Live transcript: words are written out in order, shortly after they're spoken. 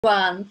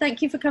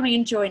Thank you for coming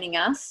and joining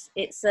us.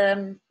 It's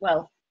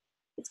well,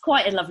 it's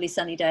quite a lovely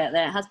sunny day out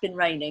there. It has been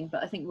raining,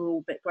 but I think we're all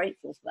a bit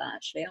grateful for that,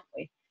 actually, aren't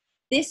we?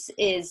 This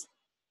is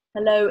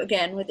Hello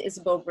Again with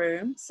Isabelle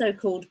Broom, so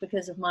called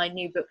because of my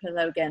new book,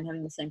 Hello Again,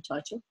 having the same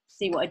title.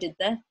 See what I did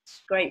there?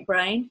 Great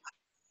brain.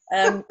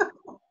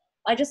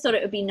 I just thought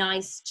it would be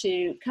nice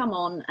to come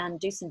on and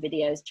do some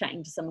videos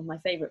chatting to some of my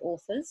favourite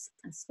authors,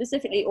 and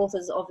specifically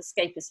authors of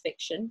escapist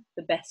fiction,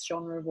 the best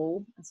genre of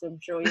all, as I'm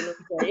sure you'll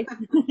agree.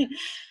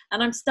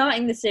 And I'm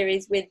starting the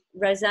series with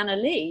Rosanna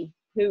Ley,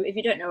 who, if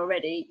you don't know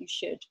already, you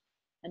should.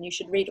 And you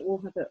should read all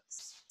her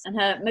books. And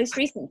her most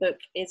recent book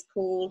is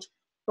called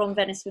From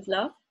Venice with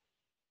Love.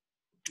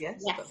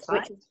 Yes, Yes, right.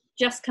 Which has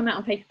just come out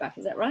on paperback,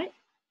 is that right?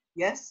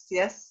 Yes,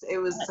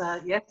 it was,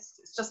 yes,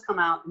 it's just come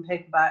out in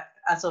paperback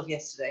as of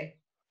yesterday.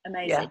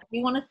 Amazing. Yeah.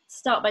 You want to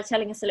start by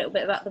telling us a little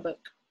bit about the book?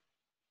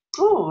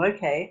 Oh,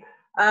 okay.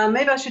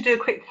 Maybe I should do a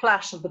quick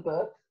flash of the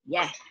book.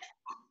 Yeah.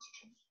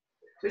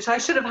 Which I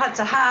should have had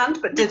to hand,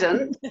 but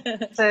didn't.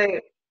 So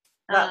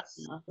that's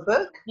the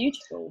book.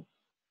 Beautiful.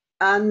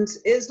 And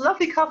it's a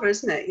lovely cover,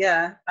 isn't it?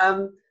 Yeah.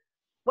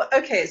 Well,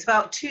 okay, it's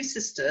about two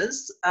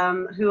sisters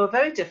who are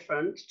very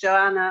different,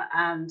 Joanna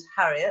and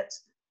Harriet.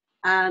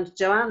 And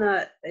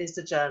Joanna is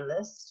a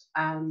journalist,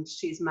 and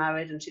she's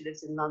married, and she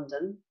lives in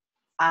London.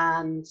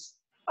 And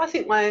I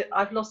think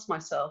I've lost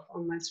myself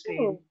on my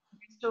screen. Oh.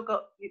 Have you still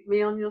got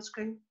me on your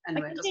screen?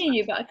 Anyway, I can hear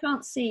you, but I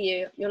can't see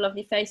you. Your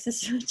lovely face has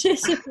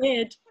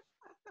disappeared.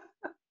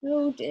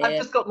 Oh dear. I've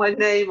just got my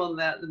name on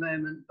there at the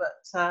moment,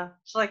 but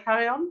shall I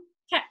carry on?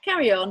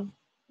 Carry on.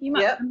 You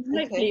might. Yep,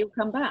 Hopefully okay. you'll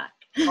come back.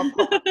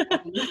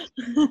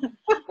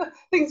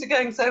 Things are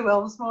going so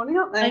well this morning,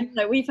 aren't they? I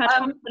know, we've had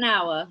half an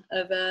hour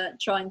of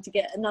trying to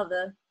get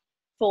another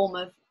form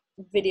of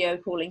video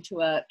calling to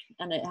work,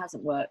 and it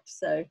hasn't worked.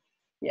 So,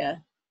 yeah.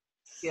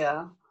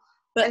 Yeah.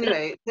 But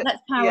anyway,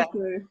 let's power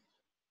through.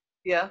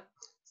 Yeah.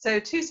 So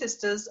two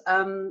sisters.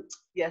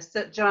 Yes,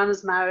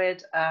 Joanna's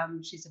married.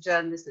 She's a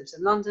journalist, lives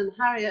in London.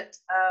 Harriet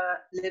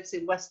lives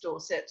in West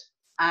Dorset,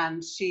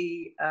 and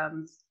she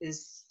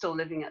is still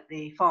living at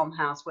the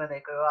farmhouse where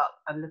they grew up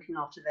and looking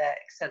after their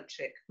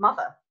eccentric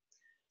mother.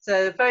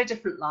 So very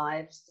different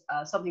lives.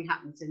 Something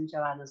happens in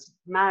Joanna's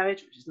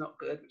marriage, which is not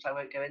good, which I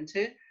won't go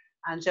into.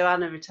 And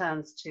Joanna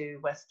returns to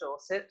West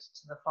Dorset,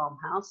 to the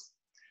farmhouse,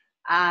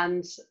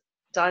 and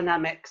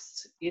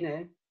dynamics,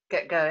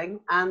 get going,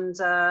 and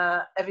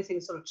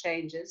everything sort of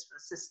changes for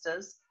the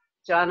sisters.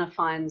 Joanna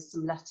finds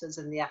some letters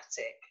in the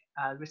attic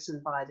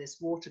written by this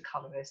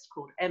watercolorist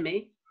called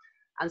Emmy,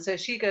 and so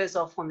she goes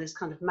off on this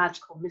kind of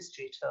magical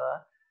mystery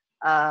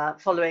tour,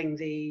 following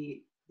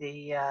the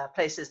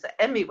places that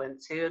Emmy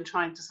went to and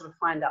trying to sort of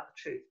find out the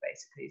truth,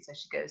 basically. So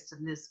she goes to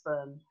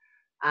Lisbon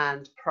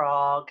and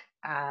Prague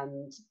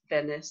and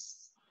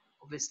Venice,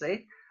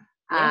 obviously.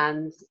 Yeah.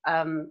 And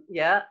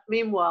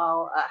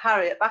meanwhile,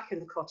 Harriet, back in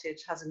the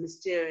cottage, has a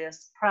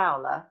mysterious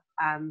prowler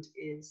and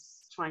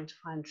is trying to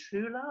find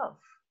true love.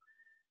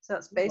 So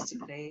that's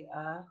basically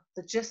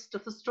the gist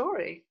of the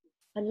story.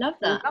 I love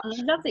that. And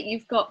I love that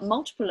you've got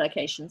multiple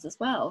locations as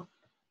well.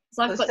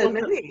 So I've got so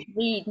many. To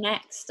read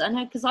next. I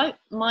know, because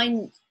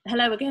mine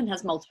Hello Again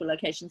has multiple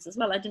locations as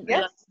well. I didn't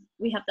realize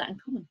we have that in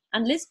common,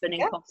 and Lisbon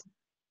in common.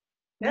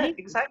 Yeah,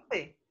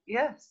 exactly.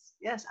 Yes,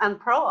 and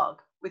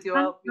Prague with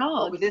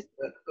with this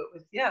book, but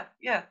with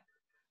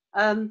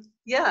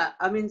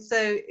I mean, so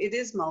it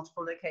is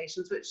multiple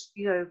locations, which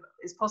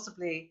is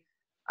possibly.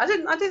 I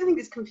don't think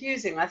it's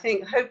confusing. I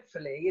think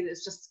hopefully it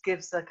just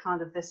gives a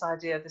kind of this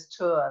idea of this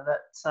tour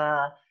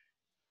that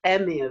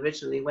Emmy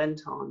originally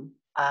went on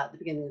at the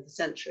beginning of the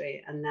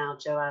century, and now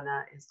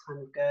Joanna is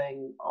kind of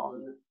going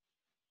on,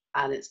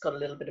 and it's got a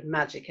little bit of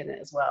magic in it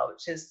as well,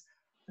 which is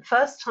the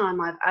first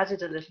time I've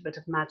added a little bit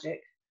of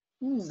magic.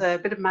 So a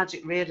bit of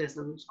magic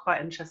realism, which is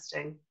quite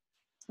interesting.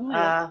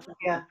 Yeah.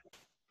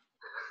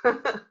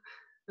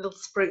 Little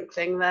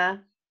sprinkling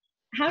there.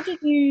 How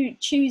did you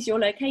choose your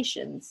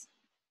locations?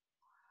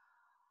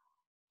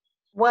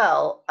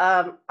 Well,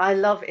 I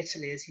love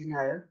Italy, as you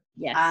know.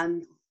 Yes.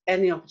 And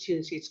any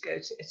opportunity to go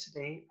to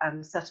Italy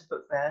and set a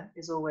book there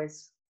is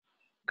always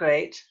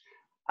great.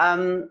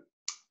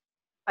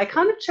 I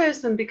kind of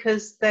chose them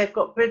because they've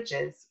got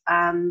bridges,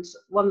 and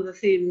one of the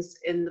themes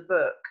in the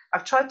book,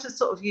 I've tried to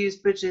sort of use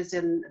bridges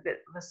in a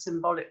bit of a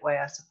symbolic way,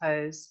 I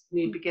suppose,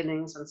 new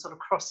beginnings and sort of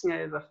crossing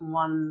over from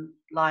one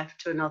life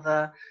to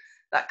another,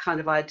 that kind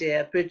of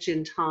idea, bridge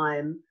in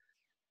time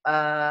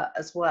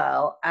as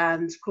well.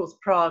 And of course,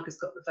 Prague has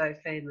got the very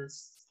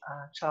famous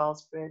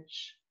Charles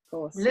Bridge. Of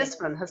course.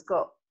 Lisbon has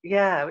got,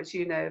 which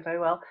you know very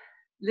well.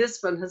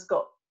 Lisbon has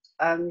got,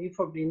 you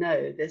probably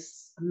know,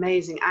 this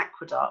amazing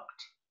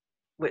aqueduct,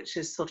 which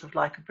is sort of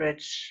like a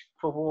bridge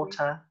for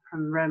water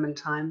from Roman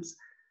times.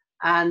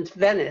 And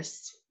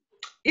Venice,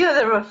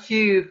 there are a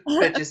few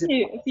bridges. a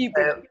few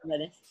bridges in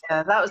Venice.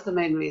 Yeah, that was the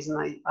main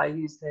reason I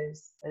used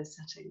those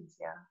settings,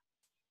 yeah.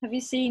 Have you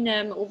seen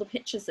all the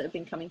pictures that have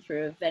been coming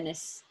through of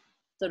Venice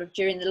sort of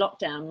during the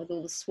lockdown with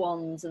all the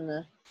swans and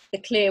the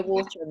clear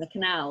water and the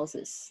canals?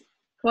 It's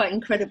quite It's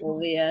incredible,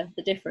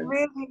 the difference.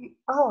 really,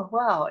 oh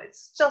wow,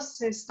 it's just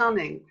so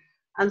stunning.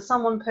 And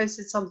someone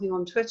posted something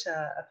on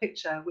Twitter, a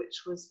picture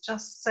which was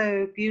just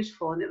so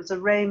beautiful, and it was a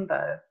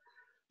rainbow.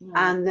 Wow.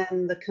 And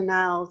then the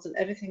canals and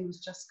everything was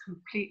just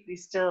completely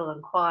still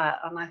and quiet.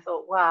 And I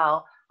thought,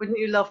 wow, wouldn't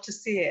you love to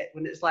see it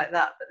when it's like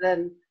that? But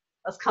then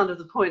that's kind of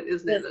the point,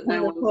 isn't it? That's That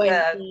kind no of the one's point.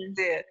 there to Yeah.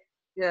 see it.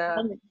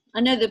 Yeah. I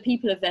know the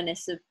people of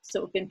Venice have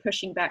sort of been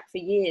pushing back for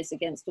years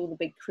against all the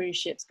big cruise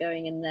ships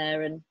going in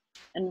there and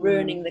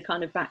ruining the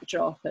kind of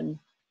backdrop. And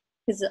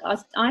because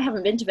I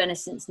haven't been to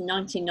Venice since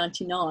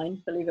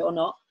 1999, believe it or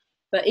not.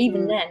 But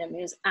even then, I mean,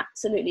 it was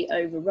absolutely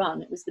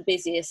overrun. It was the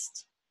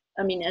busiest,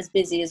 I mean, as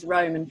busy as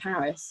Rome and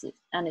Paris,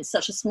 and it's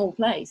such a small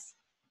place.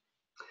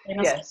 They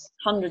must get Yes.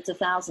 hundreds of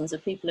thousands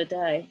of people a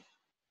day.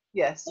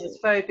 Yes, So it's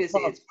very busy.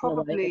 it's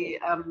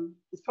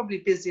It's probably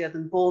busier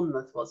than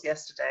Bournemouth was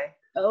yesterday.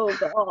 oh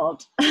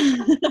God.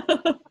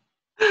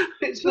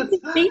 Which Look was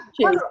at kind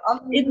beaches of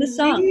in the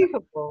sun.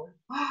 unbelievable.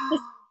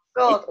 It's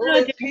God, all no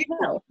those idea as people.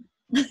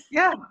 well.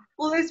 Yeah,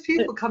 all those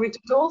people coming to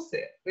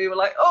Dorset. We were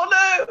like, oh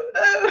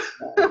no,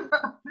 no,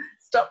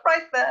 stop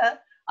right there.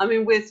 I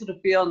mean, we're sort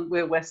of beyond,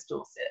 we're West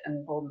Dorset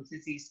and Bournemouth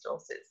is East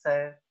Dorset,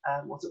 so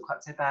it wasn't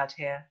quite so bad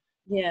here.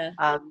 Yeah.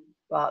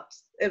 But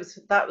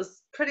that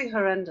was pretty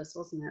horrendous,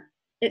 wasn't it?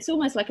 It's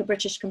almost like a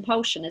British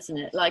compulsion, isn't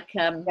it? Like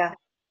men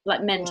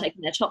Yeah.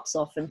 taking their tops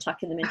off and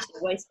tucking them into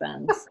their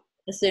waistbands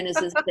as soon as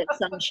there's a bit of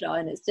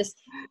sunshine. It's just,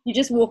 you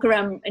just walk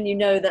around and you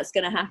know that's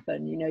going to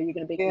happen. You know, you're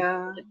going to be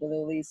confronted with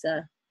all these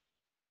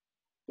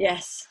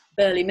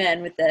burly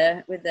men with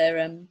their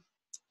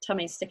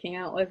tummies sticking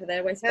out over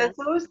their waistbands.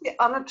 There's always the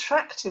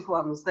unattractive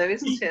ones, though,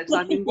 isn't it?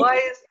 I mean,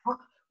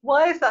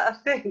 why is that a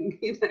thing?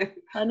 You know.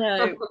 I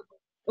know.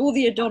 All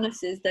the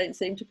Adonises don't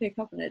seem to pick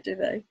up on it, do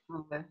they?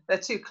 They're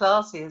too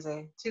classy, is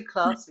he? Too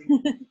classy.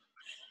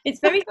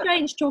 It's very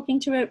strange talking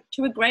to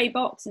a grey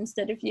box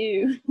instead of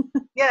you.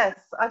 Yes,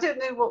 I don't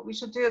know what we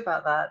should do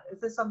about that.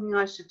 Is there something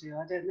I should do?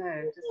 I don't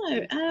know.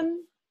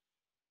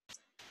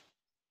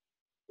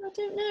 I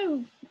don't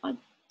know. I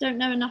don't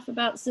know enough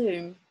about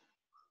Zoom.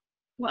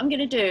 What I'm going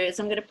to do is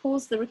I'm going to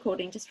pause the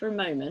recording just for a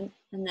moment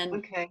and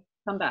then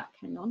come back.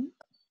 Hang on.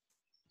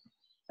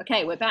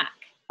 Okay, we're back.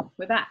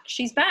 We're back.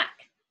 She's back.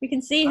 We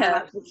can see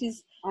her, which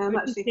is. I'm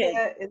actually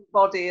here in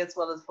body as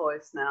well as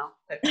voice now.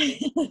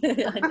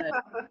 I know.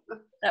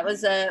 That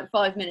was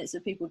 5 minutes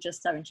of people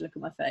just having to look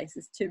at my face.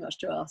 It's too much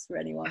to ask for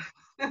anyone.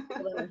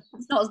 Although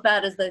it's not as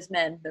bad as those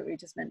men that we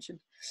just mentioned.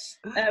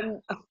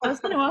 I was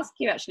going to ask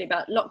you actually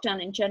about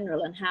lockdown in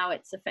general and how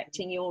it's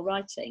affecting your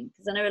writing,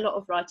 because I know a lot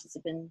of writers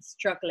have been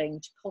struggling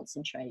to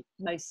concentrate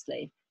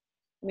mostly.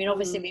 I mean,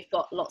 obviously we've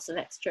got lots of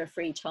extra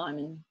free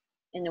time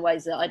in the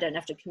ways that I don't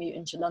have to commute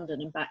into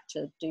London and back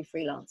to do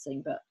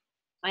freelancing, but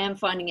I am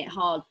finding it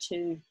hard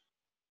to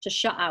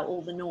shut out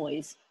all the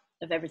noise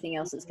of everything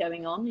else that's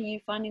going on. Are you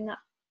finding that?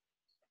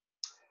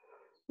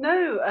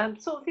 No,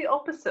 sort of the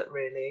opposite,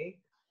 really.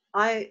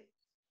 I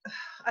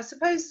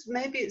suppose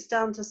maybe it's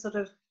down to sort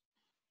of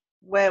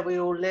where we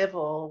all live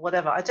or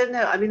whatever. I don't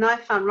know. I mean, I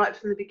found right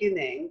from the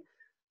beginning,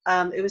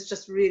 it was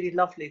just really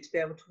lovely to be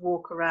able to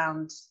walk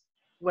around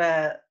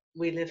where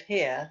we live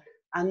here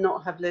and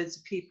not have loads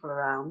of people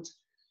around.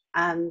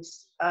 And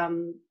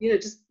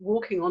just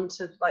walking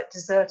onto like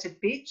deserted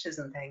beaches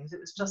and things, it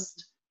was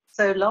just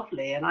so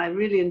lovely, and I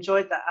really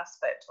enjoyed that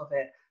aspect of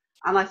it.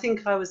 And I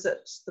think I was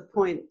at the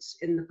point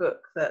in the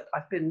book that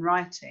I've been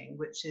writing,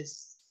 which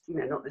is,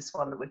 not this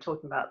one that we're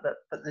talking about,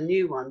 but the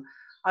new one.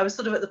 I was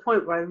sort of at the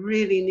point where I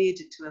really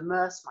needed to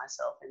immerse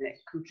myself in it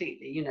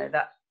completely.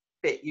 That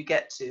bit you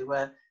get to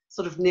where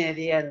sort of near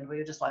the end where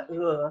you're just like,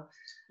 ugh,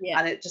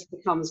 and it just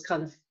becomes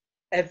kind of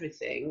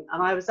everything.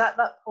 And I was at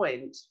that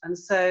point, and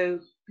so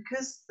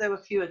because there were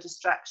fewer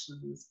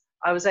distractions,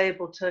 I was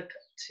able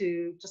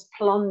to just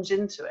plunge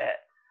into it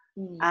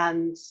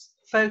and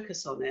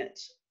focus on it,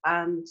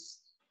 and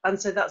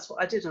so that's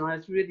what I did, and I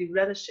was really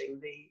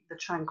relishing the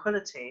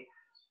tranquility.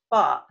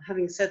 But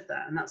having said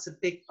that, and that's a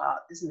big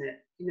but, isn't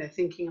it,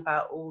 thinking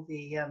about all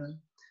the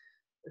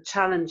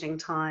challenging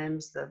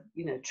times, the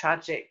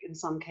tragic in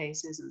some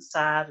cases and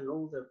sad, and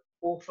all the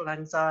awful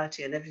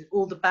anxiety and everything,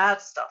 all the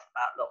bad stuff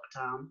about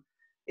lockdown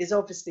is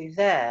obviously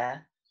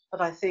there.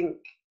 But I think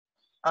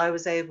I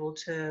was able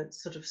to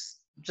sort of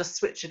just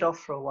switch it off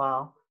for a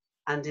while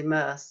and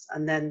immerse,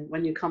 and then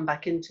when you come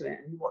back into it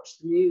and watch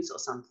the news or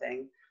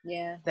something,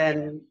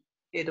 then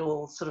it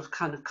all sort of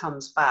kind of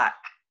comes back.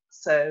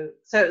 So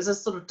it was a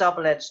sort of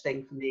double-edged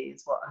thing for me,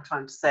 is what I'm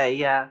trying to say.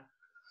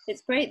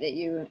 It's great that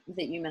you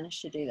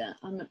managed to do that.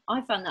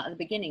 I found that at the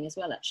beginning as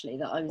well, actually,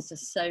 that I was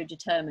just so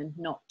determined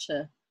not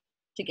to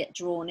get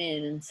drawn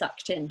in and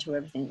sucked into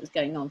everything that was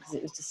going on, because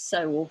it was just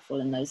so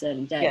awful in those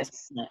early days.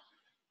 Yes. Wasn't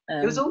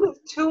it? It was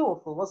almost too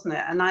awful, wasn't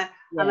it? And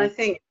I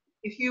think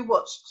if you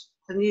watched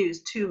the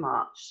news too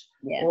much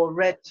or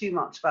read too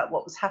much about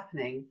what was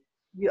happening,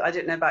 I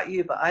don't know about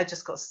you, but I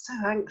just got so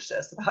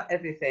anxious about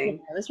everything.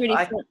 It was really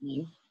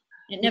frightening.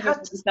 It you never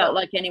had to really felt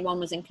like anyone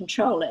was in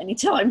control at any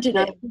time, did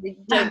no, it? You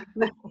don't,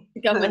 no,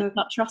 the government no,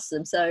 can't trust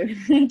them, so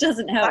it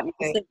doesn't help. You just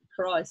exactly. think,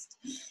 Christ,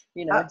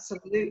 you know.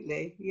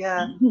 Absolutely,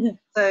 yeah.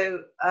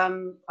 So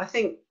I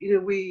think, you know,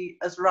 we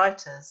as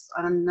writers,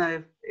 I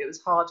know it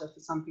was harder for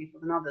some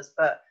people than others,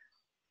 but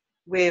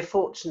we're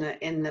fortunate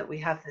in that we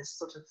have this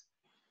sort of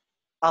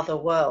other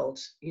world,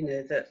 you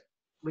know, that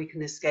we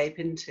can escape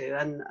into.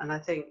 And I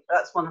think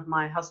that's one of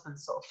my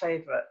husband's sort of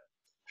favourite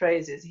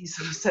phrases. He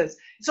sort of says,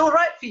 "It's all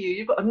right for you,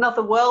 you've got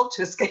another world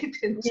to escape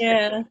into."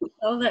 Yeah.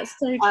 Oh, that's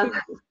so And,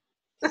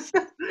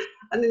 true.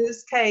 and in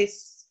this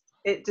case,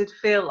 it did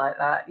feel like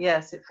that.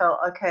 Yes, it felt,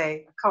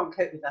 okay, I can't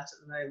cope with that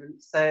at the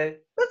moment, so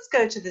let's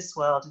go to this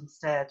world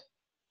instead.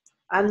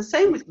 And the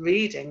same with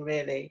reading,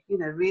 really, you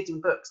know,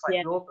 reading books like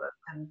Yeah. your book,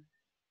 and,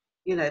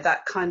 you know,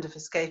 that kind of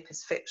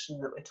escapist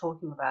fiction that we're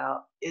talking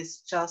about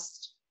is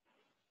just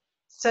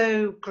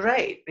so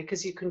great,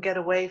 because you can get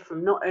away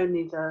from not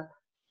only the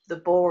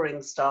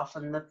boring stuff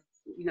and the,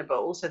 you know, but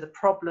also the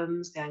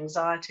problems, the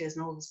anxieties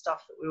and all the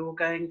stuff that we're all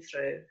going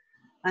through.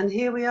 And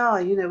here we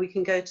are, you know, we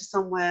can go to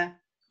somewhere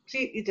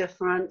completely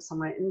different,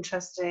 somewhere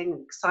interesting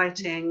and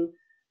exciting,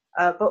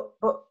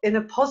 but in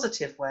a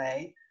positive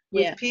way,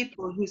 Yeah. with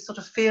people who sort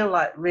of feel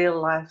like real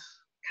life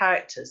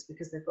characters,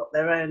 because they've got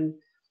their own,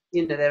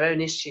 you know, their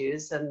own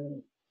issues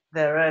and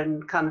their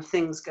own kind of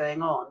things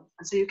going on.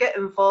 And so you get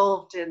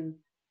involved in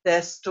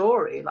their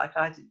story, like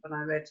I did when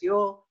I read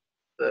your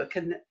book.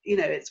 And, you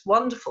know, it's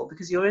wonderful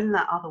because you're in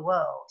that other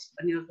world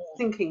and you're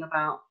thinking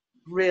about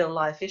real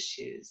life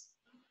issues,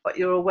 but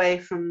you're away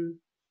from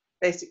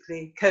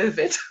basically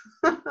COVID.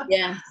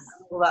 Yeah.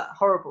 All that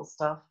horrible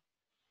stuff.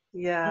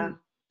 Yeah.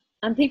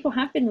 And people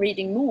have been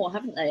reading more,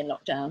 haven't they, in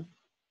lockdown?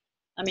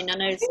 I mean, I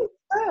know I think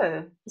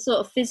so. the sort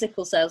of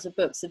physical sales of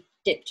books have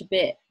dipped a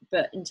bit,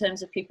 but in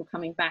terms of people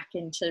coming back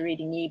into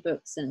reading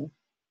ebooks and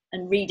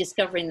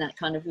rediscovering that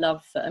kind of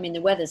love for, I mean,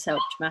 the weather's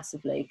helped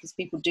massively because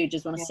people do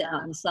just want to sit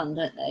out in the sun,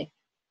 don't they?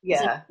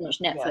 There's Yeah. so much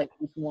Netflix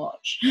you can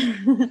watch.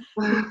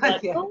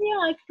 Like, Yeah. oh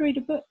yeah, I could read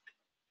a book.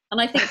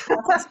 And I think for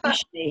us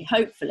especially,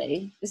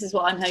 hopefully, this is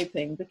what I'm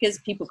hoping, because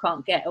people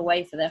can't get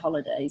away for their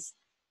holidays,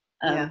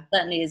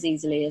 certainly as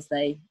easily as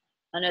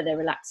I know they're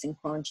relaxing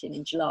quarantine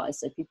in July,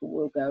 so people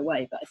will go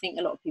away, but I think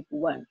a lot of people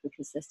won't,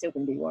 because they're still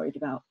going to be worried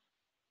about,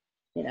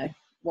 you know,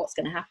 what's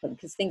going to happen,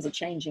 because things are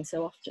changing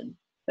so often.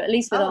 But at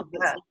least with our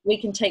books, we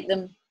can take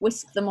them,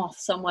 whisk them off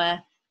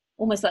somewhere,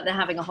 almost like they're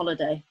having a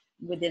holiday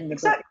within the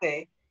book.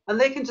 Exactly. And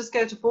they can just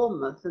go to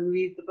Bournemouth and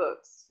read the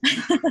books.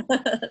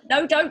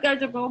 No, don't go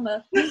to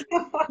Bournemouth. You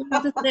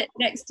have to sit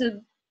next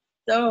to,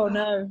 oh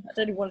no, I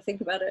don't even want to think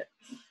about it.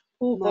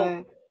 Poor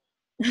No.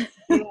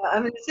 Yeah, I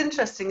mean, it's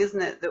interesting,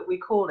 isn't it, that we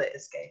call it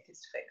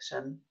escapist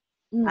fiction.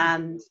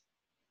 And,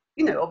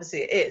 you know,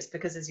 obviously it is,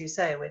 because as you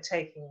say, we're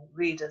taking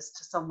readers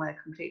to somewhere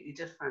completely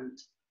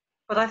different.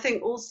 But I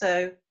think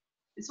also,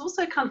 it's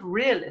also kind of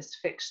realist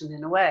fiction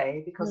in a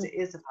way, because it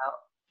is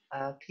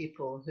about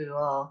people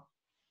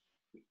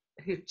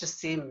who just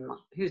seem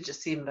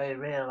very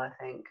real, I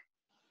think.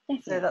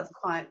 Definitely. So that's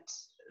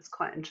it's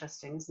quite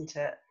interesting, isn't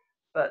it?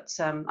 But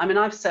I mean,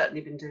 I've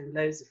certainly been doing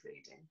loads of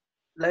reading,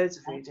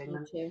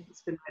 and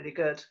it's been really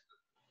good.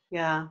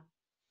 Yeah,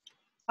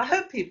 I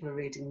hope people are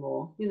reading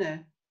more. You know,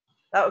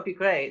 that would be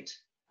great.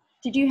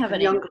 Did you have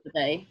any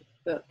holiday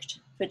booked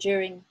for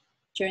during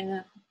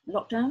the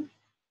lockdown?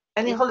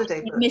 Any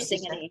holiday booked?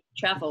 Missing any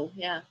travel?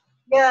 Yeah.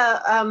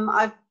 Yeah,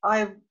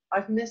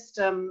 I've missed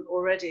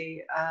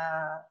already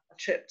a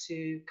trip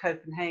to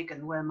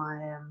Copenhagen, where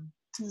my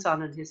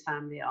son and his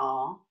family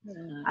are,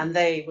 and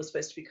they were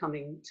supposed to be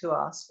coming to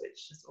us,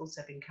 which has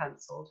also been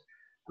cancelled.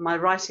 And my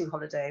writing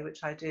holiday,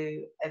 which I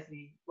do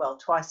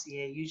twice a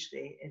year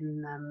usually,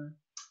 in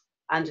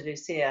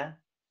Andalusia,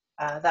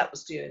 that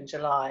was due in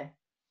July.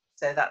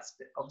 So that's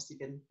obviously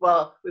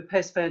we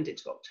postponed it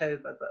to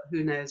October, but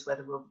who knows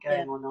whether we'll be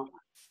going or not.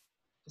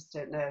 Just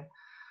don't know.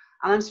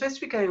 And I'm supposed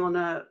to be going on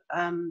a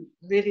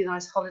really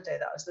nice holiday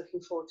that I was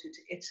looking forward to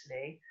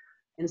Italy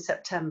in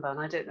September, and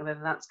I don't know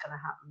whether that's going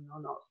to happen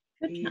or not.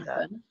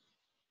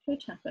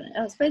 Could happen.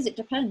 I suppose it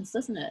depends,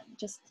 doesn't it?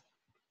 Just,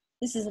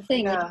 this is the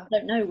thing, you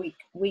don't know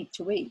week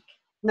to week.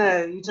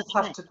 No, you just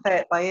have to play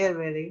it by ear,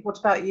 really. What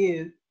about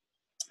you?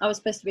 I was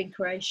supposed to be in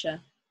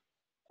Croatia.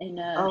 I'm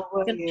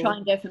going to try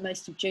and go for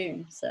most of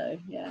June, so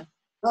yeah.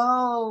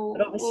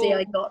 But obviously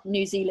I got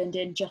New Zealand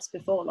in just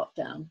before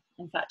lockdown.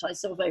 In fact, I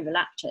sort of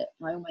overlapped it.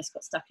 I almost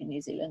got stuck in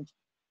New Zealand.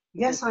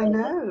 Yes, I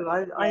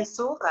know. I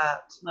saw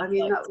that. I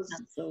mean, that was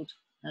cancelled.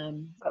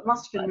 That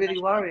must have been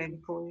really worrying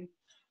for you.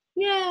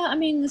 Yeah, I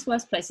mean, there's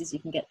worse places you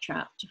can get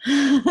trapped.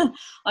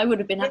 I would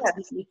have been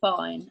absolutely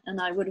fine,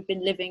 and I would have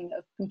been living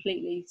a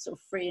completely sort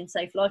of free and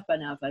safe life by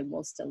now if I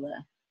was still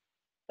there.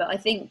 But I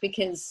think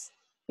because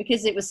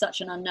it was such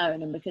an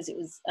unknown, and because it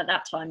was at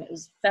that time,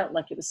 felt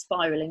like it was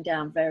spiraling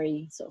down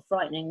very sort of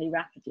frighteningly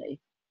rapidly.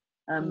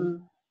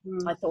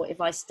 I thought,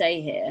 if I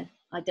stay here,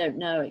 I don't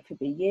know, it could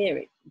be a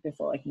year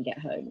before I can get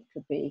home. It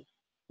could be,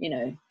 you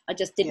know, I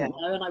just didn't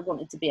know, and I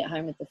wanted to be at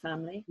home with the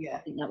family. Yeah, I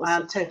think that was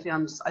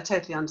I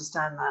totally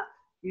understand that.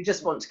 You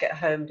just want to get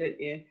home, don't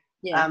you?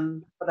 Yeah.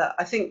 But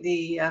I think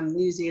the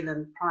New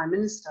Zealand Prime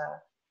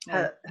Minister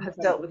has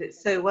dealt with it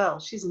so well.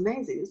 She's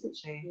amazing, isn't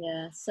she?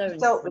 Yeah, so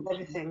She's dealt with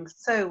everything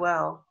so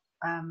well.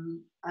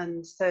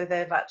 And so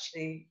they've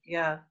actually,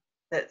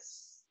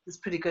 it's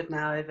pretty good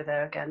now over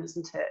there again,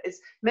 isn't it? It's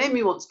made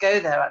me want to go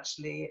there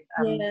actually,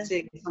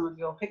 seeing some of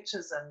your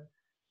pictures and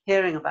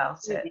hearing about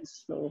it.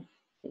 Beautiful.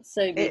 It's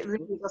so beautiful. It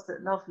really does look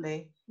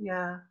lovely.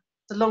 Yeah,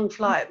 it's a long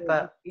flight,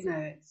 but you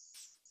know,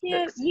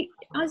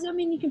 I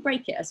mean, you can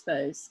break it, I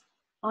suppose.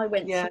 I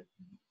went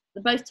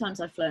through both times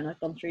I've flown. I've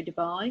gone through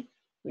Dubai,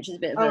 which is a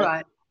bit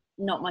of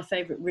not my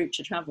favourite route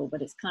to travel,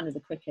 but it's kind of the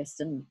quickest,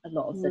 and a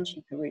lot of the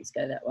cheaper routes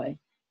go that way.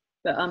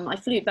 But I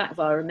flew back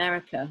via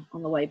America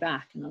on the way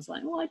back, and I was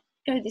like, well, I'd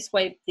go this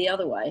way, the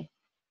other way,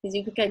 because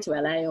you could go to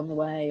LA on the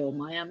way, or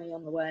Miami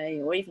on the way,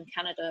 or even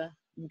Canada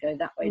and go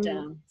that way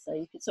down. So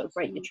you could sort of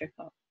break your trip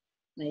up,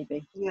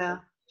 maybe. Yeah,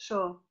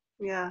 sure.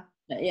 Yeah.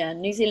 But yeah,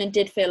 New Zealand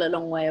did feel a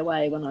long way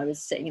away when I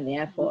was sitting in the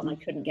airport and I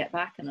couldn't get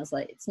back, and I was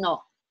like, it's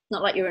not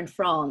like you're in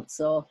France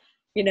or,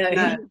 you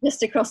know,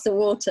 just across the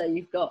water.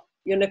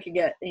 You're looking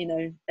at, you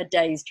know, a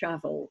day's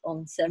travel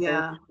on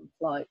several different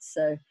flights,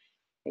 so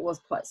it was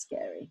quite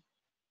scary.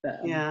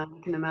 But I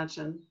can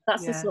imagine.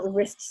 That's the sort of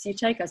risks you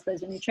take, I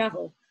suppose, when you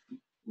travel.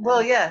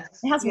 Well, yes.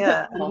 It hasn't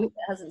put me off. It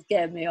hasn't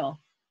scared me off.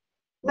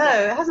 No,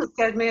 it hasn't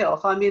scared me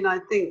off. I mean, I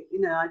think, you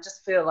know, I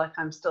just feel like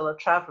I'm still a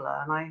traveller,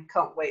 and I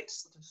can't wait to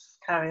sort of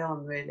carry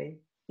on, really.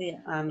 Yeah.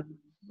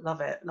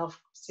 Love it. Love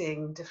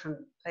seeing different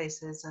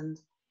places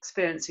and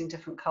experiencing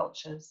different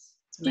cultures.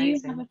 It's Do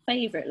amazing. you have a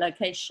favourite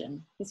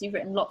location? Because you've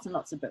written lots and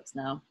lots of books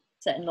now,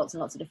 set in lots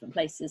and lots of different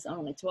places. I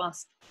wanted to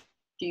ask,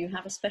 do you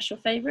have a special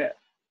favourite?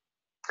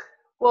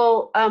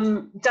 Well,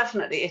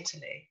 definitely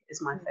Italy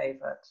is my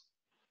favourite.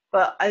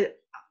 But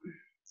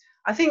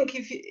I think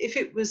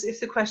if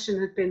the question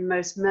had been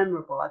most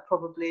memorable, I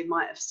probably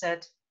might have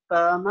said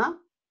Burma.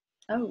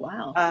 Oh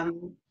wow!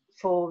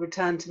 For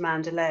Return to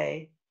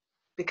Mandalay,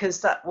 because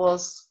that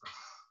was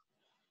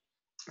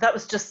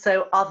just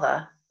so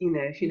other, you know,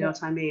 if you know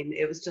what I mean.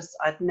 It was just,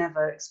 I'd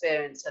never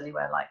experienced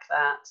anywhere like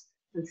that,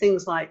 and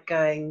things like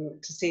going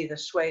to see the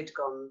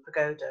Shwedagon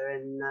Pagoda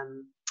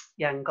in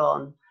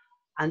Yangon,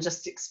 and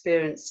just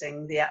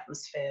experiencing the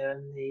atmosphere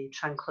and the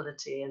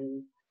tranquility,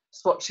 and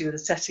just watching the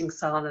setting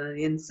sun and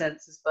the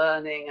incense is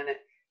burning, and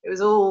it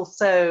was all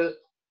so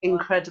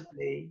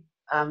incredibly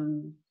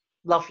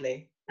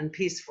lovely and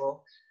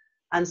peaceful.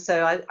 And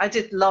so I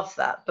did love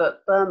that,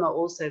 but Burma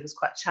also was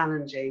quite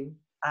challenging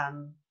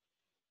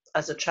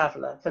as a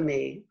traveller. For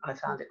me, I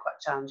found it quite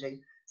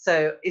challenging.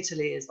 So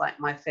Italy is like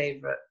my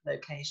favourite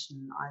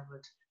location. I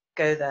would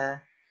go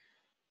there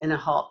in a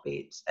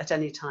heartbeat at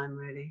any time,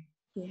 really.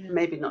 Yeah.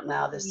 Maybe not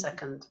now, this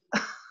second.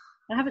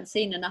 I haven't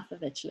seen enough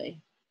of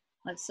Italy.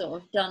 I've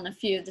sort of done a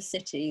few of the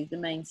cities, the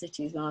main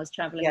cities, when I was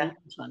travelling a long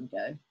time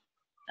ago.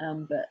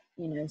 But,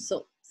 you know,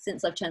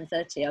 since I've turned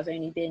 30, I've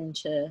only been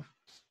to,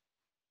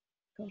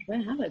 God,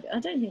 where have I been? I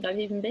don't think I've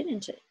even been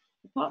into,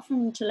 apart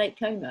from to Lake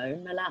Como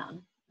in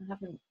Milan, I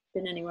haven't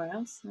been anywhere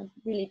else. I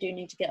really do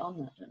need to get on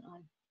that, don't I?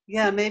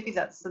 Yeah, maybe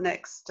that's the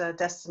next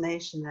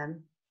destination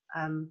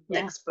then.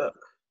 Next book,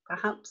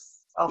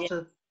 perhaps,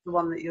 after the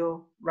one that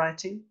you're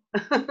writing.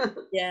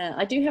 Yeah,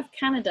 I do have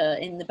Canada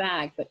in the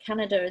bag, but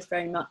Canada is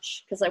very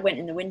much, because I went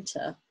in the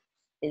winter,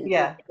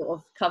 it's sort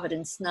of covered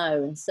in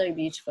snow and so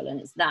beautiful, and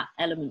it's that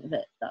element of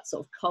it, that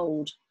sort of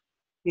cold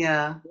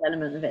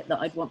element of it, that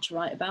I'd want to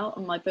write about.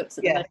 And my books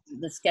at the moment,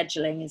 the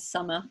scheduling is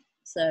summer,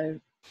 so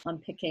I'm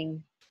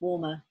picking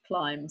warmer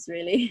climes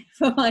really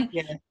for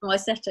my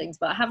settings,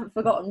 but I haven't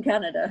forgotten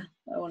Canada.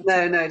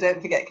 No,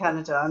 don't forget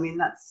Canada. I mean,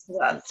 that's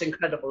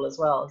incredible as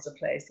well as a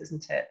place,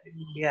 isn't it?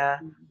 Yeah.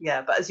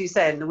 But as you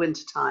say, in the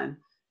winter time,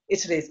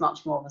 Italy is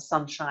much more of a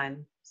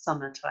sunshine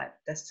summer type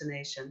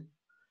destination.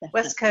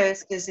 Definitely. West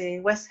Coast,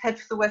 Izzy. Head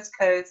for the West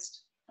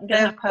Coast. I'm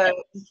going to have to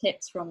get some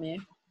tips from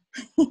you.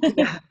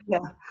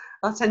 yeah.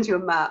 I'll send you a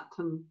map,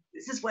 and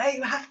this is where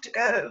you have to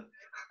go.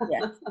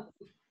 Yeah.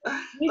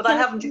 But I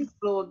haven't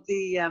explored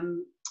the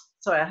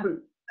I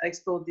haven't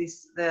explored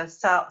the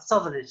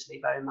southern Italy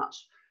very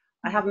much.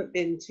 I haven't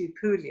been to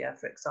Puglia,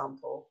 for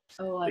example,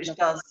 which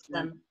does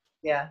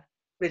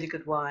really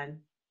good wine,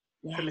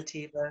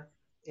 Primitivo.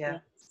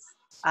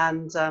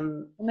 And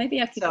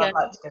maybe I could go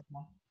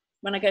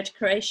when I go to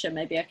Croatia.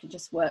 Maybe I could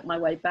just work my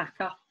way back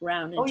up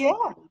around.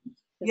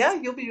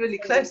 You'll be really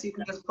close. You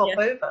can just pop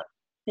over.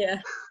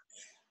 Yeah.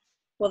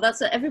 Well,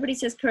 that's what everybody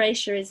says.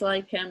 Croatia is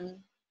like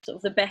sort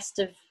of the best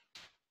of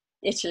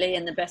Italy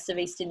and the best of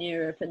Eastern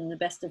Europe and the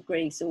best of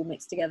Greece all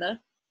mixed together.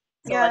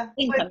 So I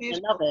think I'm going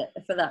to love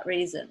it for that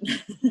reason.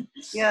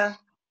 Yeah,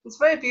 it's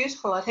very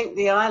beautiful. I think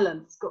the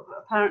island, it's got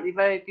apparently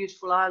very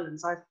beautiful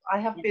islands. I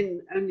have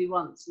been only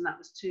once, and that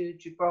was to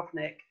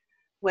Dubrovnik.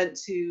 Went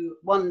to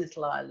one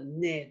little island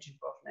near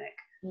Dubrovnik,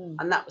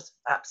 and that was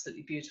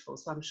absolutely beautiful.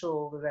 So I'm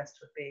sure the rest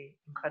would be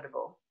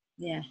incredible.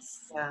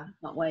 Yes. Yeah.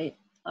 Can't wait.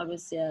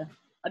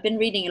 I've been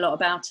reading a lot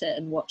about it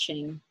and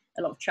watching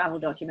a lot of travel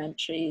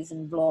documentaries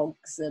and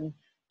vlogs and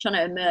trying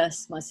to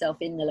immerse myself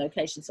in the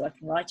location so I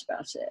can write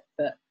about it.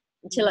 But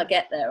until I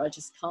get there, I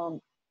just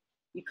can't.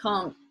 You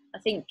can't I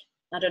think,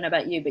 I don't know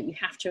about you, but you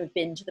have to have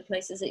been to the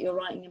places that you're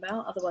writing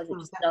about. Otherwise it Oh,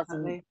 just doesn't,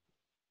 definitely.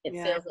 it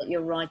Yeah. feels like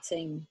you're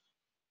writing,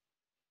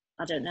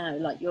 I don't know,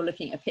 like you're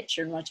looking at a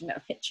picture and writing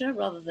about a picture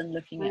rather than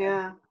looking at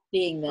Yeah.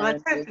 being there. I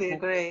totally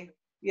agree.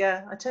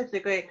 Yeah, I totally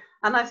agree.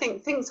 And I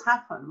think things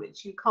happen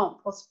which you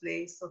can't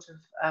possibly sort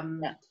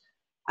of Yeah.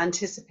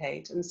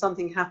 anticipate, and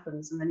something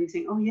happens, and then you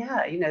think, oh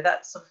yeah, you know,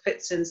 that sort of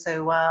fits in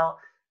so well,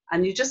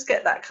 and you just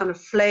get that kind of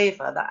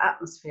flavour, that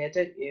atmosphere,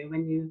 don't you,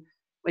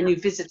 when you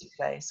visit a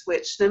place,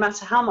 which no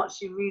matter how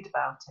much you read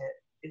about it,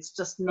 it's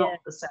just Yeah. not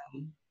the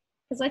same.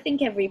 Because I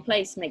think every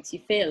place makes you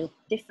feel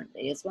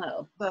differently as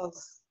well. Well, And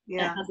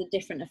yeah, it has a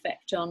different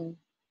effect on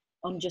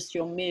just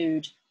your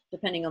mood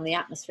depending on the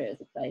atmosphere of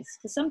the place.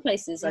 Because some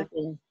places yeah,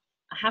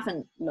 I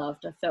haven't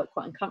loved, I felt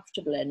quite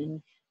uncomfortable in,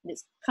 and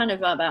it's kind of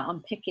about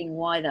unpicking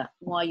why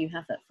you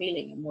have that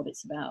feeling and what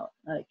it's about.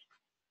 Like,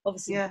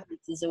 obviously, yeah,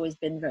 Greece has always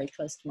been very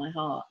close to my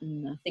heart,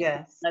 and I think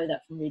yes, I know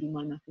that from reading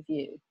My Map of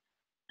You.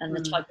 And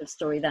the mm, type of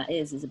story that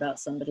is about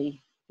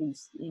somebody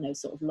who's, you know,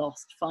 sort of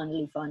lost,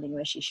 finally finding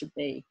where she should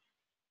be.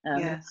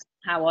 yes,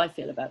 How I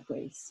feel about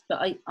Greece. But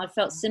I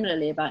felt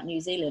similarly about New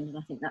Zealand, and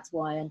I think that's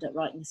why I ended up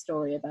writing a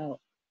story about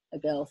a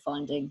girl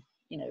finding,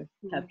 you know,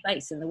 her mm,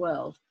 place in the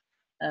world.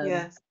 Um,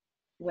 yes,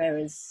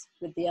 Whereas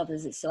with the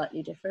others, it's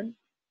slightly different.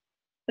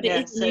 But it is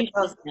yes. So it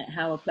unusual, does. isn't it,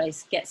 how a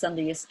place gets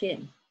under your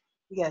skin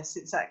Yes,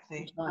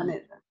 exactly.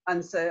 sometimes.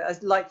 And so,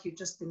 as like you've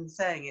just been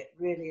saying, it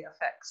really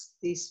affects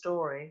the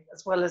story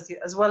as well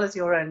as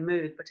your own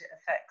mood, but it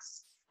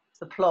affects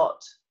the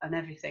plot and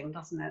everything,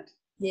 doesn't it?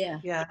 Yeah,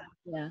 Yeah.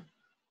 yeah.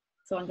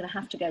 So I'm going to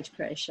have to go to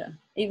Croatia,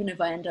 even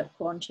if I end up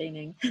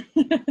quarantining.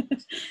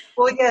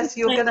 Well, yes,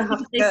 you're going to have If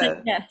to they say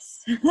go.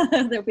 yes,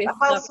 there'll be a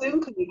How flood.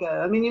 soon can you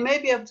go? I mean, you may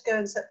be able to go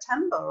in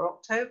September or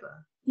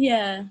October.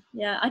 Yeah,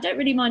 yeah. I don't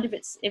really mind if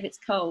it's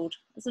cold,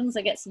 as long as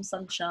I get some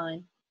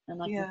sunshine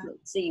and I can Yeah. sort of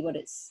see what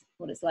it's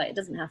like. It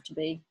doesn't have to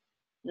be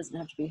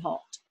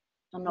hot.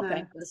 I'm not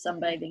going No. for the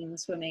Okay. sunbathing and the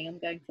swimming. I'm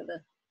going for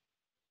the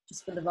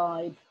just for the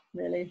vibe,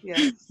 really.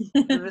 Yes.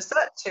 And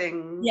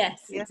researching.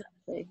 Yes, Yeah.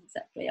 exactly,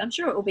 exactly. I'm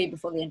sure it will be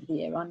before the end of the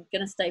year. I'm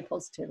going to stay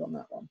positive on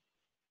that one.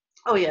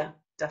 Oh, yeah,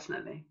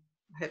 definitely.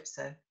 I hope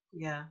so.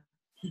 Yeah.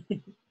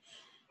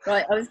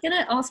 Right, I was going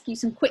to ask you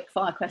some quick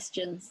fire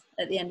questions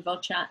at the end of our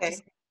chat,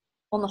 just Okay.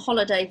 on the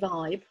holiday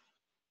vibe.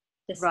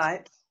 Just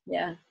Right.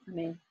 yeah, I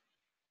mean,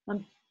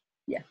 I'm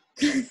yeah.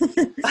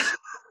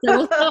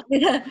 So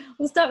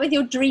we'll start with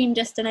your dream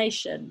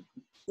destination.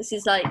 This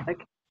is like,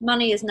 Okay.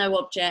 money is no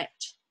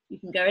object. You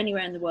can go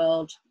anywhere in the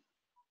world.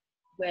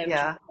 Where would you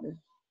Yeah. go?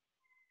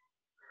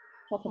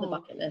 Top of the Oh,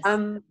 bucket list.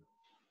 um,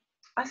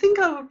 I think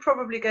I would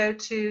probably go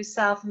to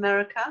South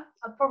America.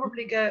 I'd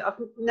probably go, I've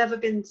never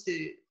been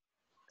to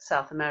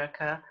South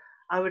America.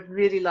 I would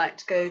really like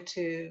to go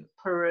to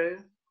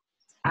Peru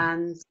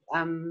and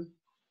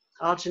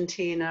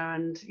Argentina.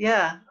 And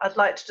yeah, I'd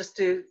like to just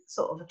do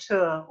sort of a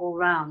tour all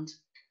round.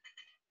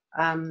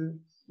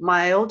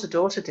 My older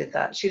daughter did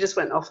that. She just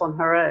went off on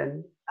her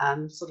own,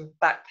 sort of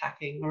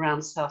backpacking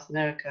around South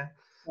America,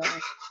 Wow.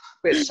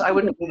 which I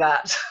wouldn't do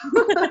that.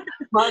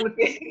 Mine would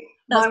be,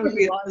 That's mine would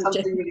probably be what I would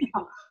do. something really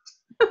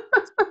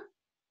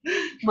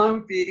mine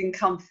would be in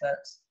comfort,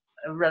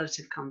 a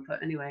relative comfort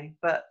anyway.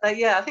 But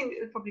yeah, I think it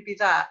would probably be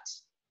that.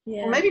 Or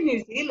Yeah, maybe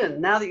New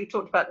Zealand. Now that you've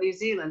talked about New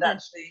Zealand, yeah,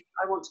 actually,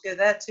 I want to go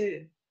there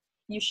too.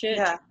 you should.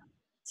 Yeah.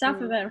 South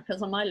Mm,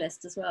 America's on my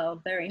list as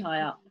well, very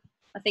high up.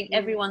 I think mm,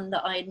 everyone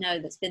that I know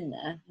that's been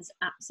there has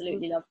mm.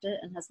 absolutely loved it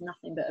and has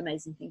nothing but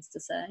amazing things to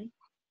say.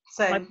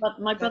 Same.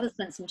 My Yeah. brother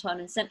spent some time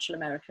in Central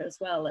America as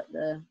well at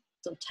the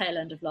sort of tail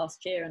end of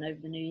last year and over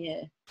the new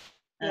year,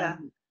 Yeah.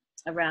 um,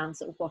 around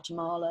sort of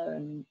Guatemala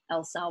and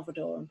El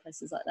Salvador and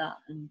places like that.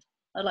 And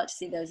I'd like to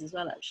see those as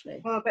well,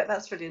 actually. Well, I bet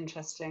that's really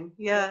interesting.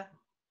 Yeah,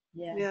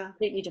 Yeah. yeah, Yeah.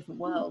 completely different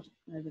world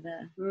over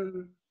there.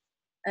 Mm.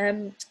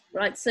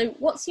 Right, so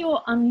what's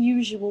your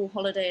unusual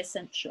holiday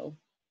essential?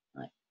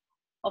 Like,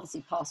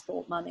 obviously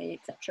passport, money,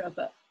 etc.,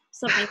 but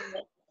something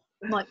that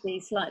might be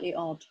slightly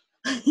odd.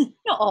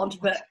 Not odd,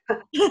 but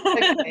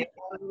Okay.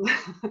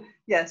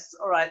 Yes.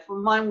 All right. Well,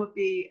 mine would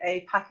be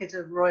a packet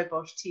of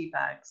Rooibos tea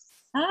bags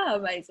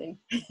amazing.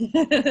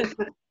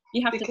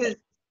 You have to because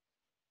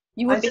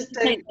you I would be able just to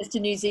take don't. this to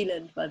New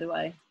Zealand, by the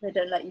way. They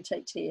don't let you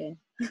take tea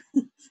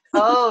in.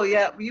 Oh,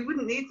 yeah. Well, you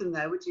wouldn't need them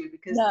there, would you?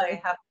 Because No, they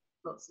have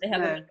lots. they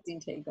have No. amazing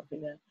tea coffee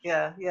there.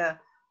 Yeah. Yeah.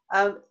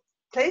 Um,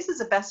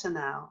 Places are better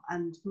now,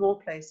 and more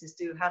places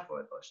do have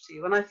rooibos tea.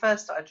 When I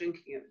first started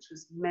drinking it, which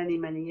was many,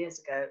 many years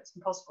ago, it's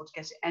impossible to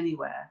get it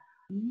anywhere.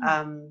 Mm.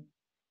 Um,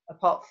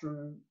 Apart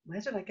from,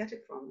 where did I get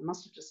it from? I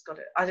must have just got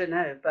it. I don't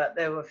know, but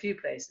there were a few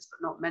places,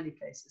 but not many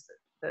places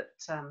that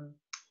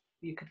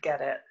you could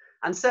get it,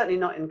 and certainly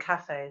not in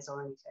cafes or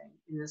anything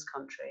in this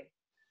country.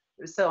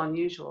 It was so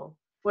unusual.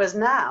 Whereas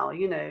now,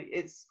 you know,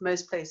 it's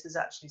most places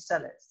actually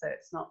sell it, so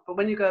it's not. But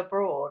when you go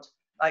abroad,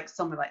 like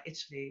somewhere like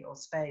Italy or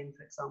Spain,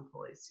 for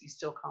example, you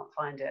still can't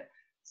find it.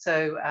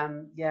 So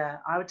yeah,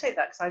 I would take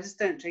that because I just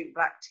don't drink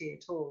black tea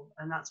at all,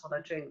 and that's what I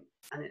drink,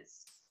 and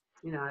it's,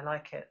 you know, I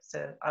like it.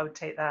 So I would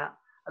take that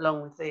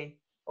along with the,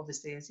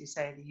 obviously, as you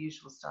say, the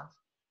usual stuff.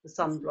 the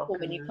sunblock.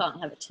 When And you can't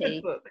have a good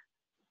tea. book.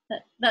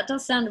 That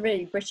does sound a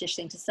really British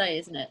thing to say,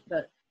 isn't it?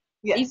 But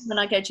Yes. even when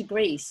I go to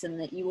Greece and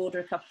that you order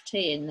a cup of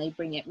tea and they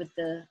bring it with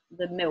the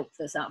milk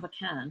that's out of a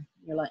can,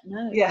 you're like,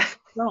 no, Yeah.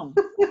 it's wrong.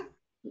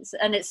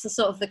 And it's the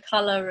sort of the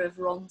colour of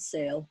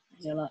Ronseal. And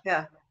you're like,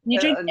 Yeah. and you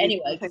drink And it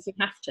anyway because you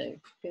have to.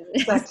 Because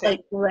it's exactly.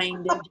 like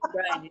grained into your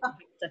brain. You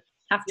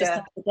have to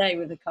start the day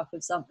with a cup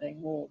of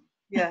something warm.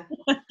 Yeah.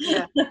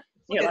 Yeah.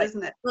 You're Good, like,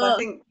 isn't it? oh, I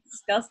think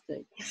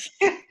disgusting.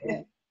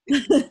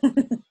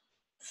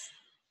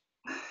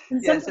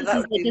 And yeah, some so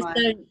that places would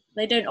be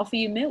they don't offer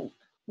you milk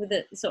with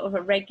a sort of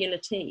a regular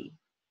tea.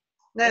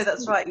 No,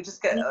 that's right. You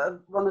just get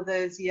one of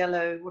those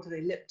yellow, what are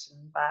they, Lipton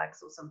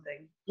bags or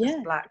something?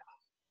 Just black.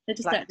 They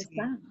just black don't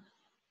understand.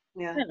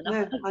 Yeah.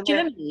 No,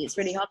 Germany, it's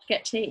really hard to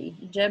get tea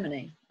in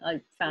Germany.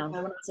 I found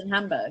when I was in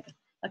Hamburg,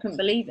 I couldn't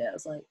believe it. I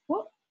was like,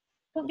 "What?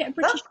 Can't get a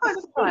British?" That's quite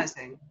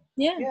surprising.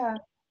 Yeah. Yeah.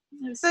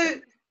 So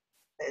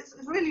it's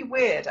really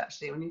weird,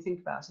 actually, when you think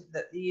about it,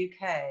 that the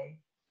UK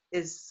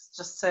is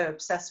just so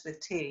obsessed with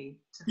tea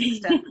to the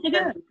extent that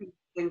so many people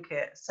drink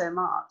it so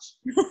much,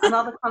 and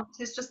other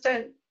countries just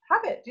don't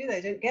have it, do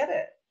they? Don't get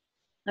it.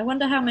 I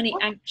wonder how many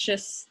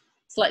anxious,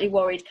 slightly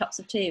worried cups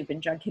of tea have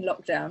been drunk in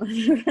lockdown.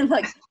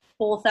 Like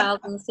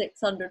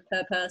 4,600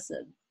 per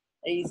person,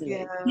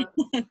 easily.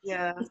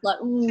 Yeah. It's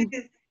like,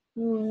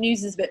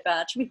 news is a bit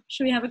bad.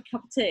 Should we have a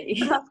cup of tea?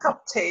 Have a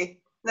cup of tea.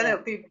 Then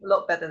it'll be a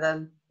lot better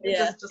then.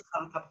 Just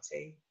have a cup of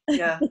tea.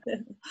 Yeah.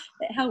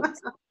 It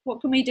helps. What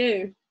can we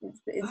do?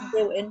 It's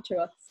built into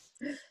us.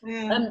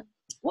 Yeah.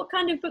 What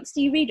kind of books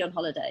do you read on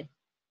holiday?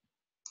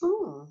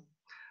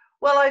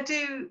 Well, I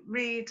do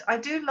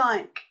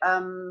like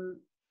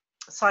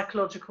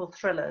psychological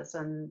thrillers,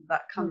 and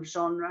that kind of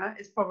genre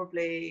is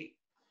probably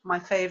my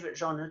favourite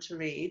genre to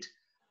read.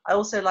 I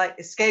also like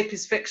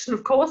escapist fiction,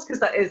 of course, because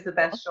that is the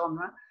best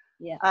genre.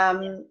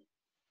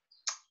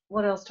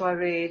 What else do I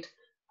read?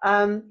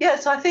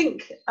 So I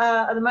think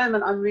at the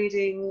moment I'm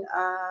reading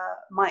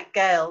Mike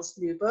Gale's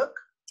new book,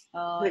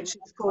 which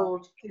is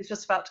called, it's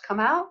just about to come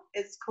out.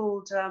 It's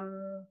called, I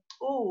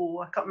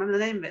can't remember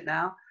the name of it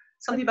now.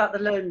 Something about the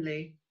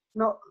lonely.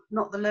 Not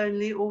the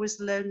lonely, always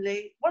the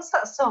lonely. What's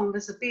that song?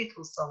 There's a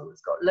Beatles song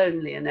that's got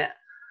lonely in it.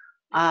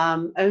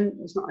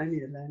 It's not only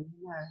the lonely,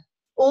 no.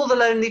 All the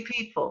lonely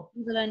people.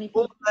 All the lonely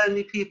people. All the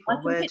lonely people.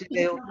 Where do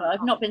they all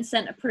I've not been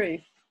sent a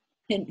proof.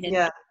 Hint.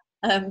 Yeah.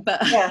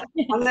 But yeah,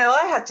 I know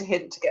I had to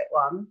hint to get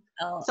one.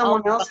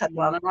 Someone else had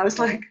one, and I was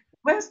like,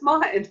 "Where's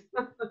mine?"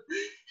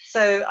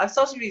 So I've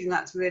started reading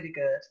that. It's really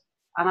good,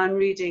 and I'm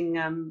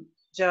reading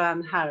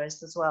Joanne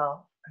Harris as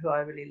well, who I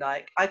really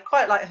like. I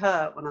quite like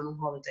her when I'm on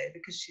holiday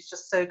because she's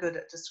just so good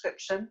at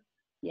description.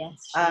 Yes.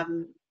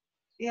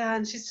 Yeah,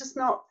 and she's just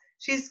not.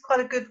 She's quite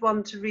a good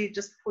one to read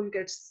just before you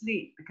go to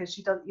sleep because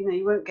she doesn't.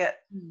 You won't get.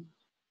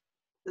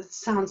 It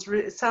sounds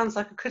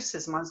like a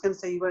criticism. I was going to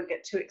say you won't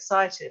get too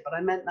excited, but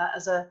I meant that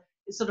as it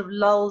sort of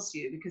lulls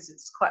you because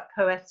it's quite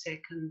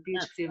poetic and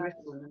beautifully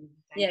written. And everything.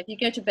 Yeah, if you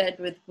go to bed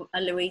with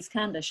a Louise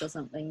Candish or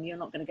something, you're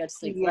not going to go to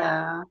sleep.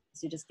 Yeah, so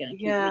you're just going to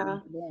keep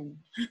reading.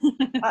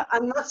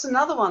 And that's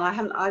another one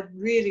I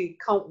really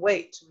can't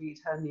wait to read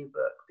her new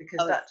book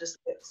because that just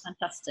looks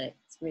fantastic.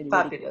 It's really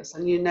fabulous,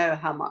 really, and you know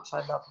how much I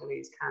love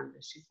Louise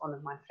Candish. She's one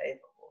of my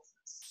favourite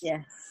authors.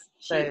 Yes.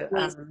 So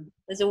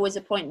there's always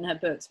a point in her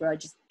books where I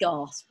just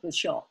gasp with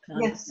shock.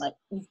 And I'm like,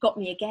 "You've got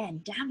me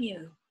again! Damn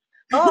you!"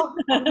 Oh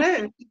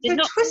no, she's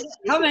not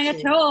coming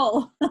at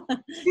all.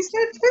 She's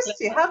so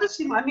twisty. How does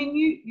she? I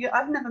mean,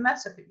 I've never met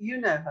her, but you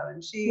know her,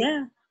 and she.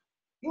 Yeah.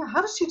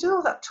 How does she do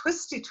all that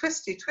twisty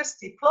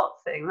plot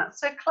thing? That's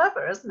so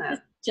clever, isn't it?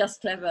 It's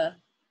just clever.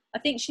 I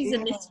think she's a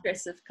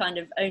mistress of kind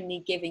of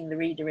only giving the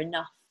reader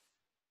enough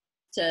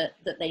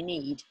that they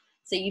need,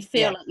 so you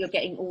feel like you're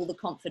getting all the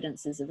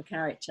confidences of a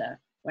character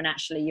when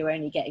actually you're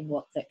only getting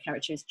what that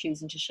character is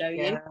choosing to show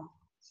you.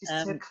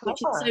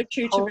 Which is so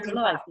true to real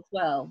life as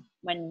well.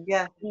 When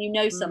you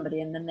know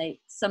somebody and then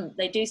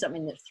they do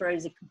something that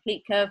throws a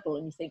complete curveball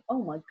and you think,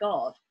 oh my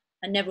God,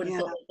 I never would have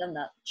thought they'd done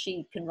that.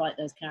 She can write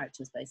those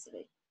characters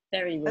basically.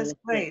 Very realistic.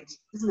 That's great,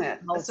 isn't it?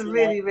 It's a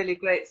really, really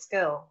great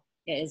skill.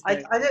 It is.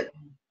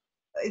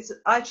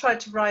 I tried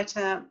to write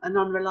an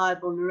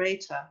unreliable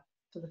narrator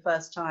for the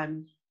first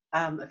time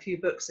a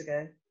few books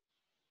ago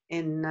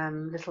in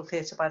Little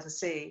Theatre by the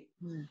Sea.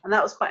 And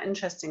that was quite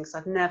interesting because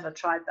I'd never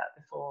tried that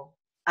before.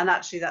 And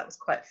actually that was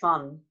quite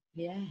fun.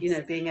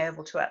 Yeah. Being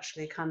able to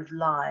actually kind of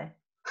lie.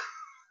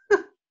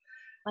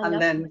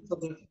 And then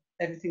sort of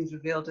everything's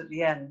revealed at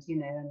the end,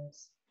 and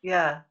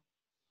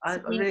I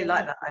really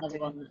like that idea. Another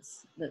one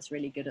that's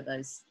really good at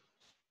those.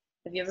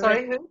 Have you ever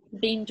read who?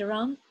 Sabine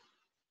Durant?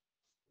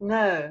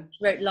 No.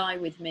 She wrote Lie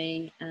with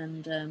Me,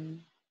 and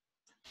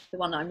the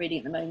one that I'm reading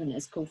at the moment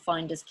is called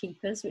Finders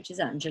Keepers, which is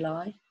out in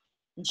July.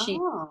 And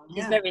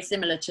she's very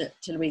similar to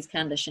Louise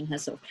Candish in her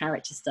sort of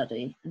character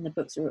study. And the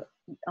books are,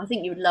 I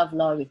think you would love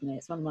Lie with Me.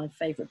 It's one of my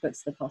favourite books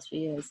of the past few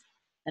years.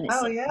 And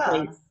it's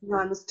no,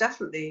 I must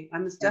definitely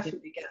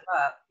get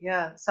that.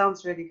 Yeah, it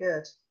sounds really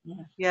good.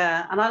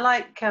 Yeah, and I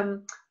like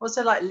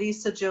also like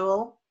Lisa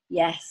Jewell.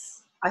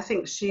 Yes, I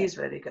think she's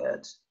really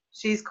good.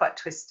 she's quite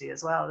twisty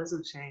as well,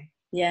 isn't she?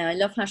 Yeah, I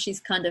love how she's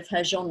kind of,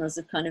 her genres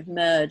have kind of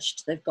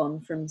merged. They've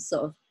gone from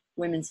sort of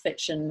women's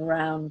fiction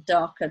around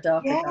Yeah,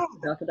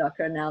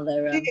 darker, and now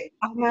they're I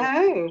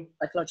know.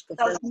 psychological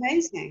That's thrillers.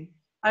 amazing.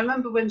 I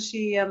remember when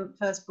she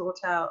first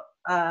brought out,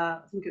 I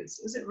think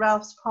was it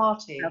Ralph's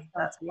Party, Ralph's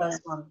that Party,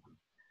 first one.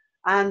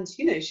 And,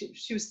 you know,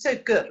 she was so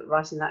good at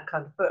writing that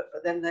kind of book.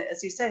 But then,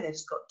 as you say, they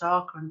just got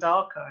darker and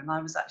darker. And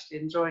I was actually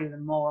enjoying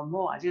them more and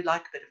more. I do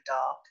like a bit of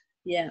dark.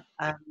 Yeah.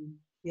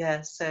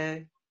 Yeah,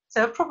 so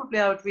probably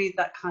I would read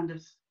that kind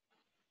of,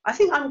 I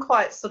think I'm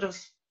quite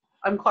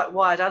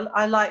wide.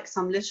 I like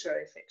some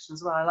literary fiction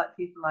as well. I like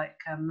people like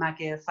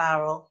Maggie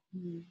O'Farrell.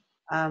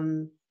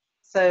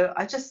 So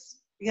I just,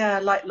 I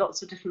like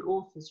lots of different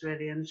authors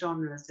really and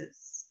genres.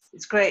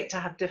 It's great to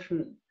have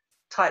different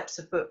types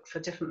of book for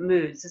different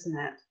moods, isn't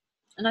it?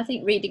 And I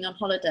think reading on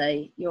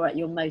holiday, you're at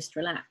your most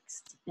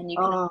relaxed, and you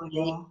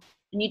can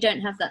and you don't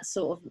have that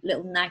sort of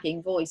little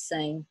nagging voice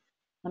saying,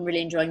 I'm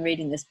really enjoying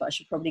reading this, but I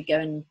should probably go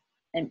and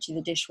empty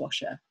the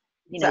dishwasher.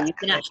 You know, you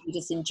can actually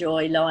just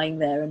enjoy lying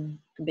there and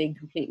being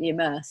completely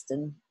immersed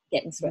and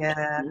getting swept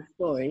into the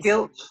stories.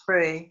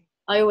 Guilt-free.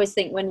 I always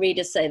think when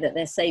readers say that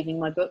they're saving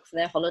my book for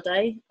their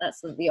holiday,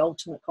 that's the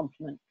ultimate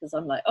compliment, because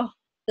I'm like, oh,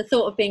 the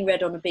thought of being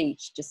read on a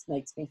beach just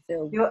makes me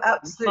feel You're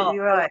absolutely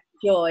right.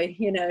 Joy,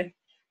 you know.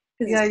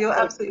 Yeah, you're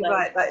absolutely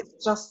right. That is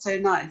just so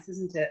nice,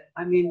 isn't it?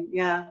 I mean,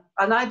 yeah.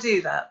 And I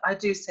do that. I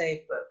do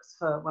save books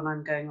for when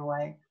I'm going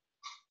away.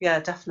 Yeah,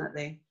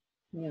 definitely.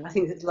 Yeah. I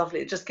think it's lovely.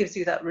 It just gives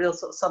you that real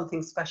sort of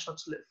something special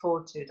to look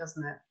forward to,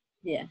 doesn't it?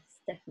 Yes,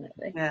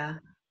 definitely. Yeah.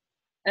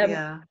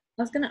 I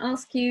was going to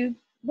ask you,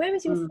 where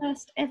was your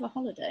first ever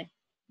holiday?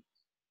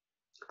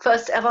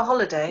 First ever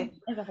holiday?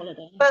 Ever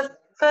holiday.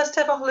 First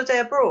ever holiday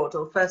abroad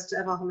or first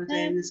ever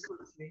holiday in this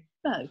country?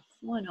 Both.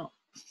 Why not?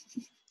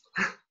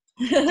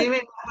 Do you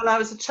mean when I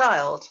was a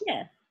child?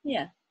 Yeah.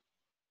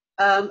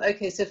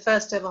 Okay, so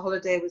first ever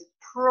holiday was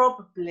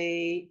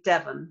probably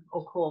Devon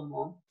or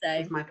Cornwall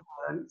with my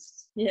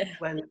parents. Yeah.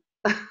 When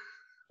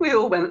we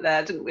all went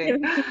there, didn't we?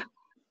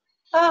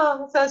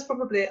 So that's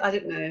probably, I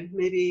don't know,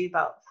 maybe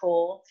about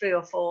 3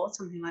 or 4,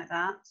 something like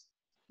that.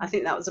 I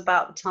think that was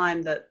about the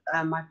time that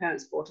my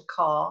parents bought a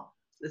car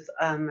with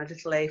a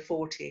little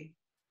A40,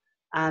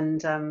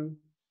 and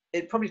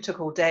it probably took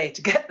all day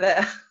to get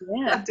there.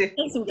 Yeah, it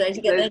takes all day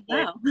to get there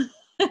now.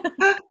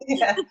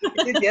 Yeah,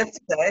 it did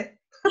yesterday.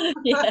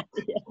 Yeah.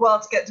 Well,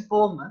 to get to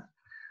Bournemouth.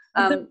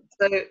 So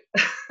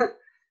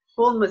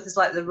Bournemouth is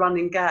like the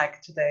running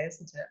gag today,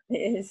 isn't it?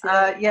 It is.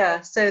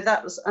 Yeah. So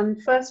that was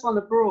first one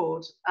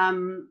abroad.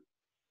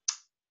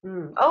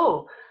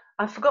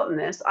 I've forgotten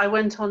this. I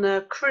went on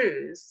a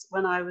cruise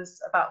when I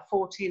was about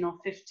 14 or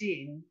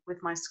 15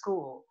 with my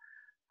school,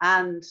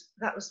 and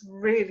that was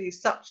really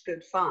such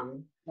good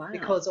fun. Wow.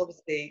 Because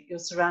obviously you're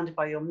surrounded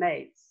by your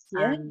mates,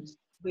 and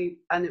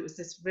it was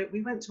this.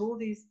 We went to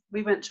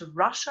we went to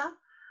Russia.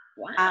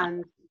 Wow.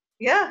 And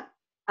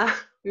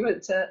we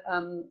went to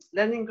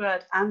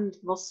Leningrad and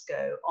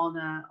Moscow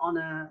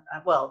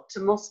to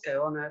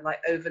Moscow on a like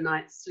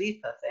overnight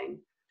sleeper thing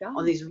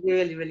on these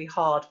really, really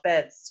hard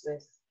beds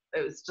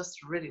it was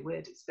just a really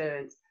weird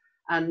experience.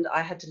 And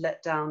I had to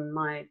let down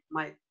my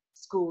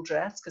school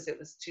dress because it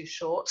was too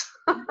short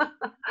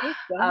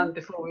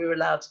before we were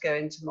allowed to go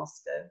into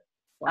Moscow.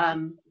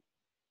 Wow.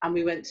 And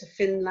we went to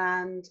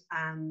Finland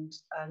and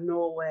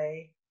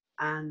Norway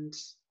and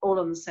all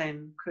on the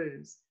same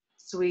cruise.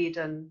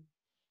 Sweden,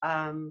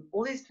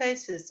 all these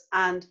places,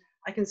 and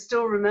I can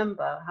still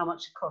remember how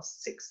much it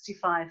cost,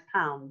 £65.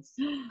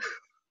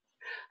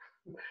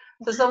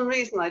 For some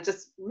reason, I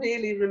just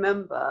really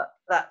remember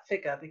that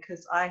figure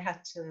because I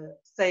had to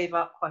save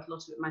up quite a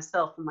lot of it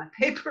myself for my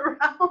paper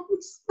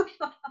rounds.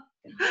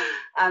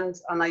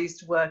 and I used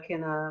to work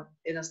in a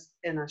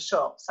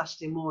shop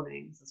Saturday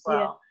mornings as well.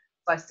 Yeah.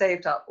 So I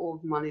saved up all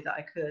the money that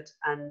I could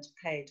and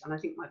paid, and I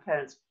think my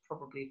parents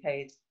probably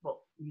paid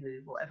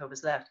whatever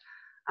was left.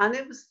 And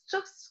it was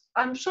just,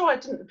 I'm sure I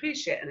didn't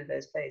appreciate any of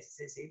those places,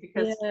 Izzy,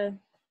 because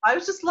I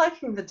was just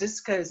liking the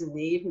discos in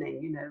the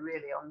evening,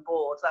 really on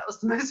board. That was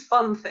the most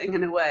fun thing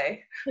in a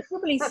way. It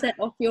probably set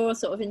off your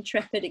sort of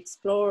intrepid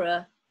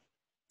explorer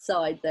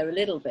side there a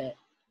little bit.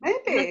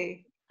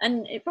 Maybe.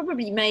 And it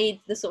probably made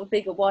the sort of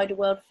bigger, wider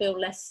world feel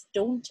less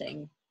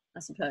daunting,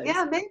 I suppose.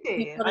 Yeah,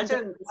 maybe. I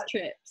don't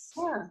trips.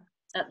 Yeah.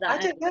 At that I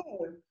don't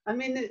know. I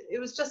mean, it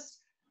was just,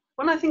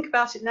 when I think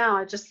about it now,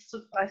 I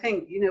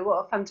think,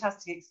 what a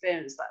fantastic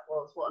experience that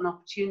was. What an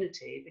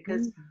opportunity,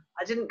 because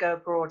I didn't go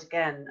abroad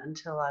again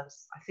until I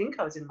think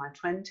I was in my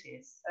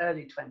 20s,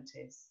 early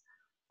 20s.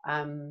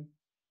 And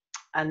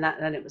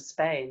then it was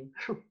Spain.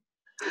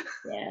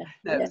 Yeah.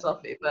 No, it was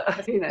lovely,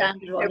 but, it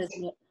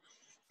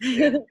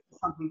was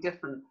something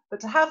different. But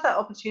to have that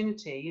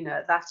opportunity,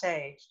 at that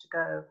age, to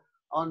go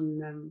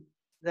on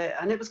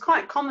and it was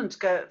quite common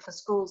for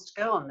schools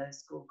to go on those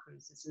school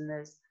cruises in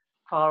those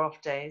far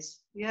off days.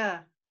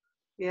 Yeah.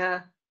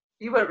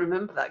 You won't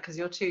remember that because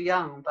you're too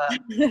young, but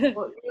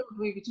what would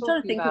we be talking about? I'm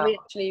trying to think if we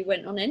actually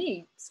went on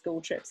any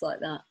school trips like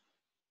that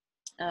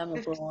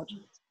abroad.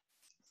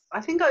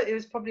 I think it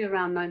was probably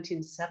around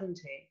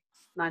 1970.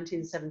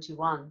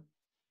 1971,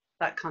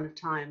 that kind of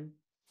time.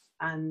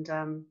 And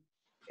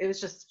it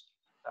was just,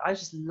 I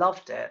just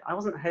loved it. I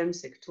wasn't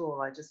homesick at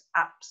all. I just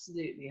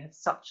absolutely had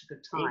such a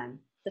good time.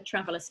 The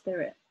traveller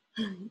spirit.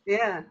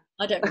 Yeah.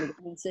 I don't really get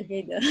homesick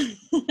either.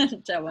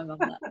 Tell my mum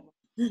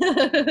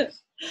that.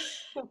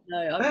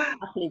 No, I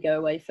happily go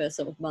away for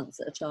sort of months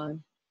at a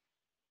time.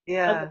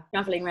 Yeah. I was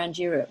traveling around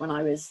Europe when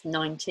I was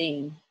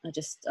 19. I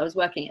was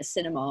working at a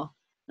cinema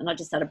and I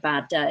just had a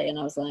bad day and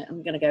I was like,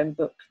 I'm going to go and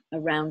book a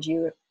round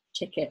Europe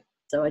ticket.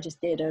 So I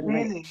just did, and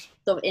Really?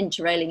 sort of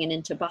interrailing and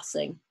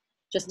interbusing,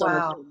 just Wow.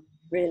 on a whim,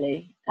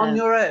 really. On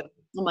your own?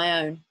 On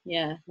my own,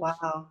 yeah.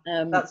 Wow.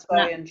 That's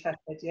very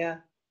intrepid, yeah.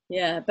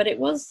 Yeah, but it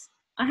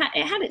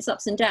had its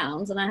ups and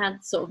downs, and I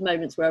had sort of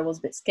moments where I was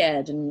a bit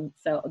scared and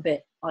felt a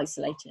bit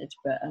isolated,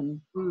 but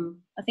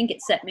I think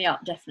it set me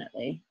up,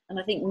 definitely. And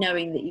I think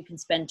knowing that you can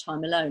spend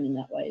time alone in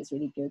that way is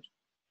really good.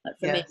 Like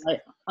for me,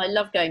 I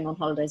love going on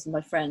holidays with my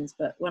friends,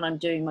 but when I'm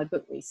doing my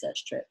book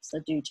research trips, I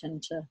do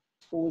tend to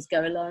always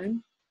go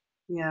alone.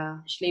 Yeah.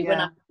 Actually, when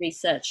I was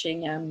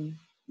researching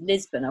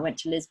Lisbon, I went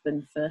to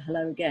Lisbon for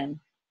Hello Again,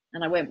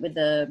 and I went with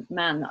a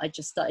man that I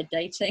just started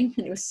dating,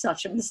 and it was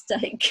such a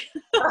mistake.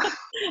 I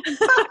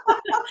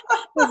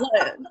was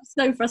like,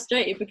 so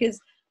frustrated because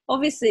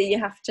obviously you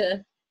have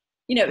to,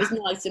 it was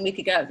nice and we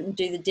could go out and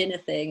do the dinner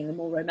thing and the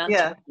more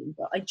romantic thing,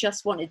 but I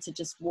just wanted to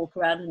just walk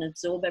around and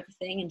absorb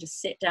everything and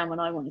just sit down when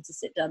I wanted to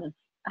sit down, and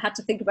I had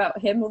to think about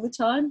him all the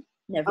time.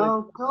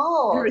 Never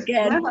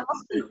again. No, that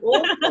must be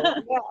awful.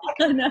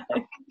 Yeah, I know.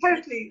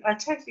 I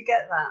totally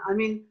get that. I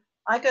mean,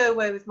 I go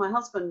away with my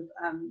husband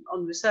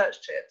on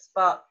research trips,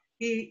 but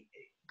we've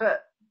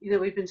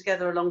been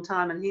together a long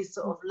time, and he's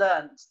sort of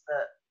learned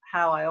that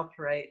how I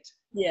operate.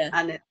 Yeah.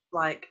 And it's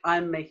like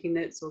I'm making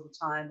notes all the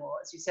time,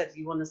 or as you said,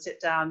 you want to sit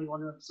down, you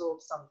want to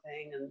absorb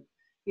something, and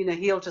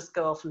he'll just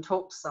go off and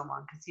talk to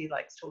someone because he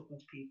likes talking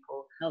to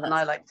people, and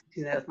I like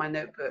to, with my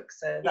notebook,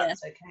 so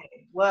that's okay.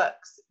 It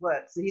works.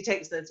 And he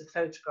takes loads of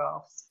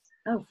photographs,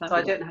 so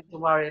I don't have to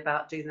worry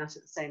about doing that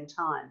at the same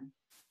time.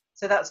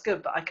 So that's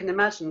good. But I can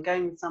imagine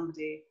going with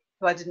somebody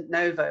who I didn't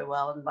know very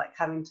well and like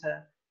having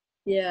to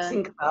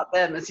think about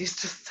them, as you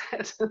just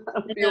said.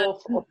 That would be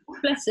awful.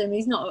 Bless him.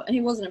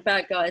 He wasn't a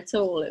bad guy at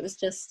all. It was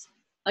just,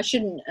 I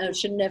should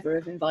never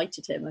have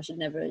invited him. I should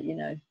never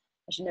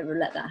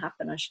let that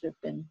happen. I should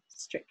have been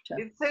stricter.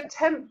 It's so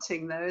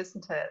tempting though,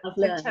 isn't it? I've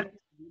learned.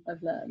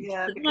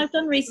 Yeah. I've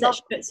done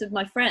research bits with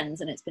my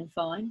friends and it's been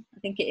fine. I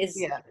think it is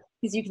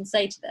because you can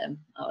say to them,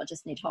 I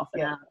just need half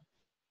an hour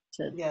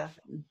to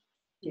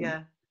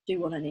do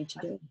what I need to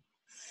do.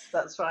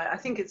 That's right. I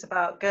think it's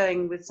about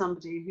going with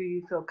somebody who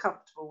you feel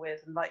comfortable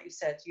with, and like you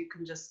said, you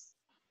can just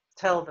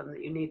tell them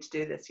that you need to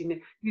do this.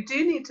 You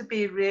do need to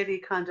be really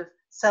kind of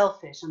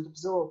selfish and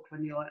absorbed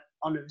when you're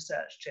on a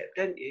research trip,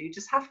 don't you? You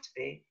just have to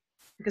be,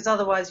 because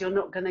otherwise you're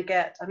not going to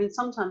get. I mean,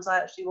 sometimes I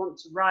actually want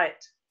to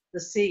write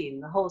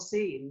the whole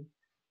scene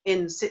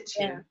in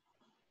situ,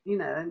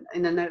 in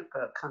a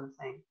notebook kind of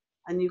thing,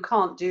 and you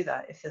can't do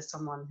that if there's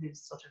someone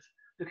who's sort of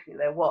looking at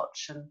their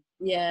watch and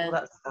all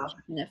that stuff.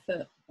 Their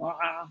foot.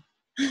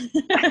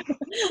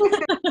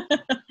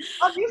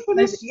 Have you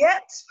finished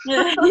yet?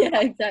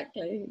 Yeah,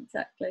 exactly.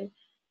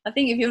 I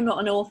think if you're not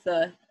an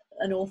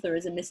author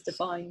is a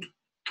mystifying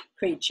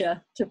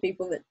creature to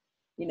people that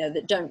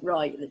that don't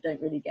write, that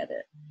don't really get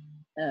it.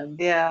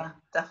 Yeah,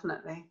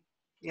 definitely.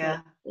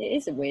 Yeah, it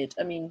is a weird.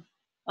 I mean,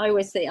 I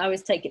always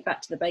take it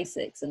back to the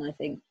basics, and I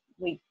think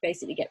we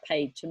basically get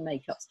paid to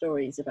make up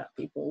stories about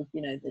people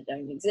that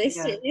don't exist.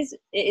 It is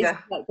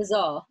quite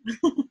bizarre.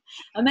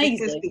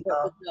 Amazing,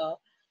 but bizarre.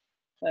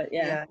 But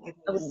I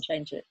wouldn't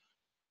change it.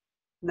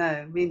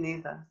 No, me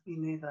neither.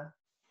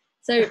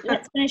 So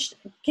let's finish.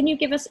 Can you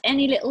give us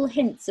any little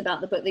hints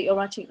about the book that you're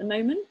writing at the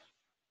moment?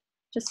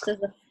 Just as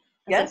a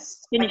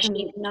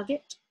finishing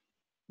nugget.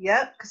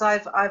 Yeah, because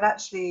I've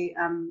actually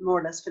more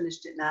or less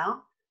finished it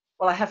now.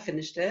 Well, I have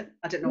finished it.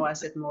 I don't know why I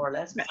said more or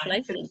less.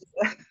 Congratulations.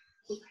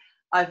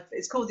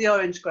 It's called The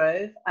Orange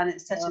Grove, and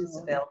it's set in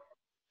Seville.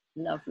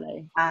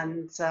 Lovely.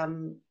 And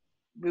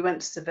we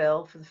went to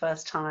Seville for the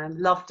first time.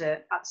 Loved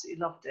it. Absolutely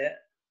loved it.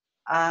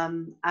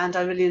 And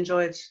I really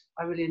enjoyed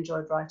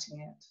writing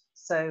it.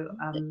 So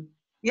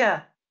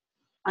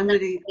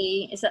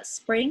Is that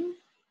spring?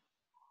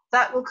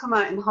 That will come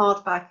out in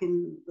hardback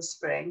in the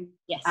spring.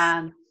 Yes.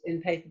 And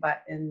in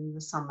paperback in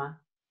the summer.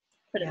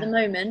 But at the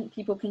moment,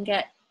 people can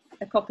get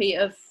a copy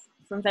of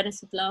From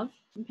Venice with Love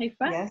in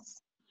paperback.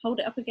 Yes. Hold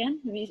it up again.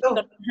 Have you got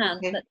it in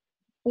hand? Okay.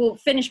 We'll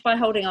finish by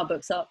holding our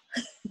books up.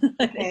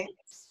 Okay.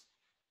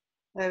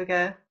 There we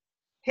go.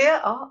 Here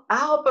are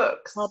our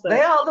books.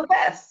 They are the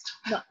best.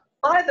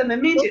 Buy them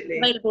immediately.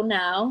 It's available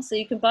now, so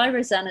you can buy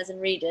Rosanna's and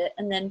read it,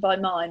 and then buy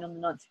mine on the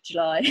 9th of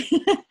July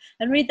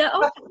and read that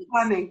afterwards.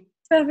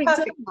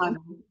 Perfect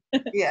timing.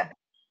 Yeah.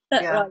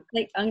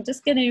 Right. I'm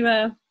just going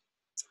to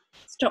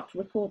stop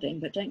recording,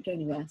 but don't go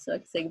anywhere, so I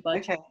can say goodbye.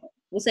 Okay.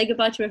 We'll say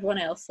goodbye to everyone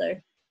else. So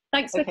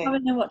thanks for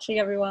coming and watching,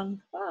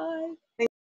 everyone. Bye.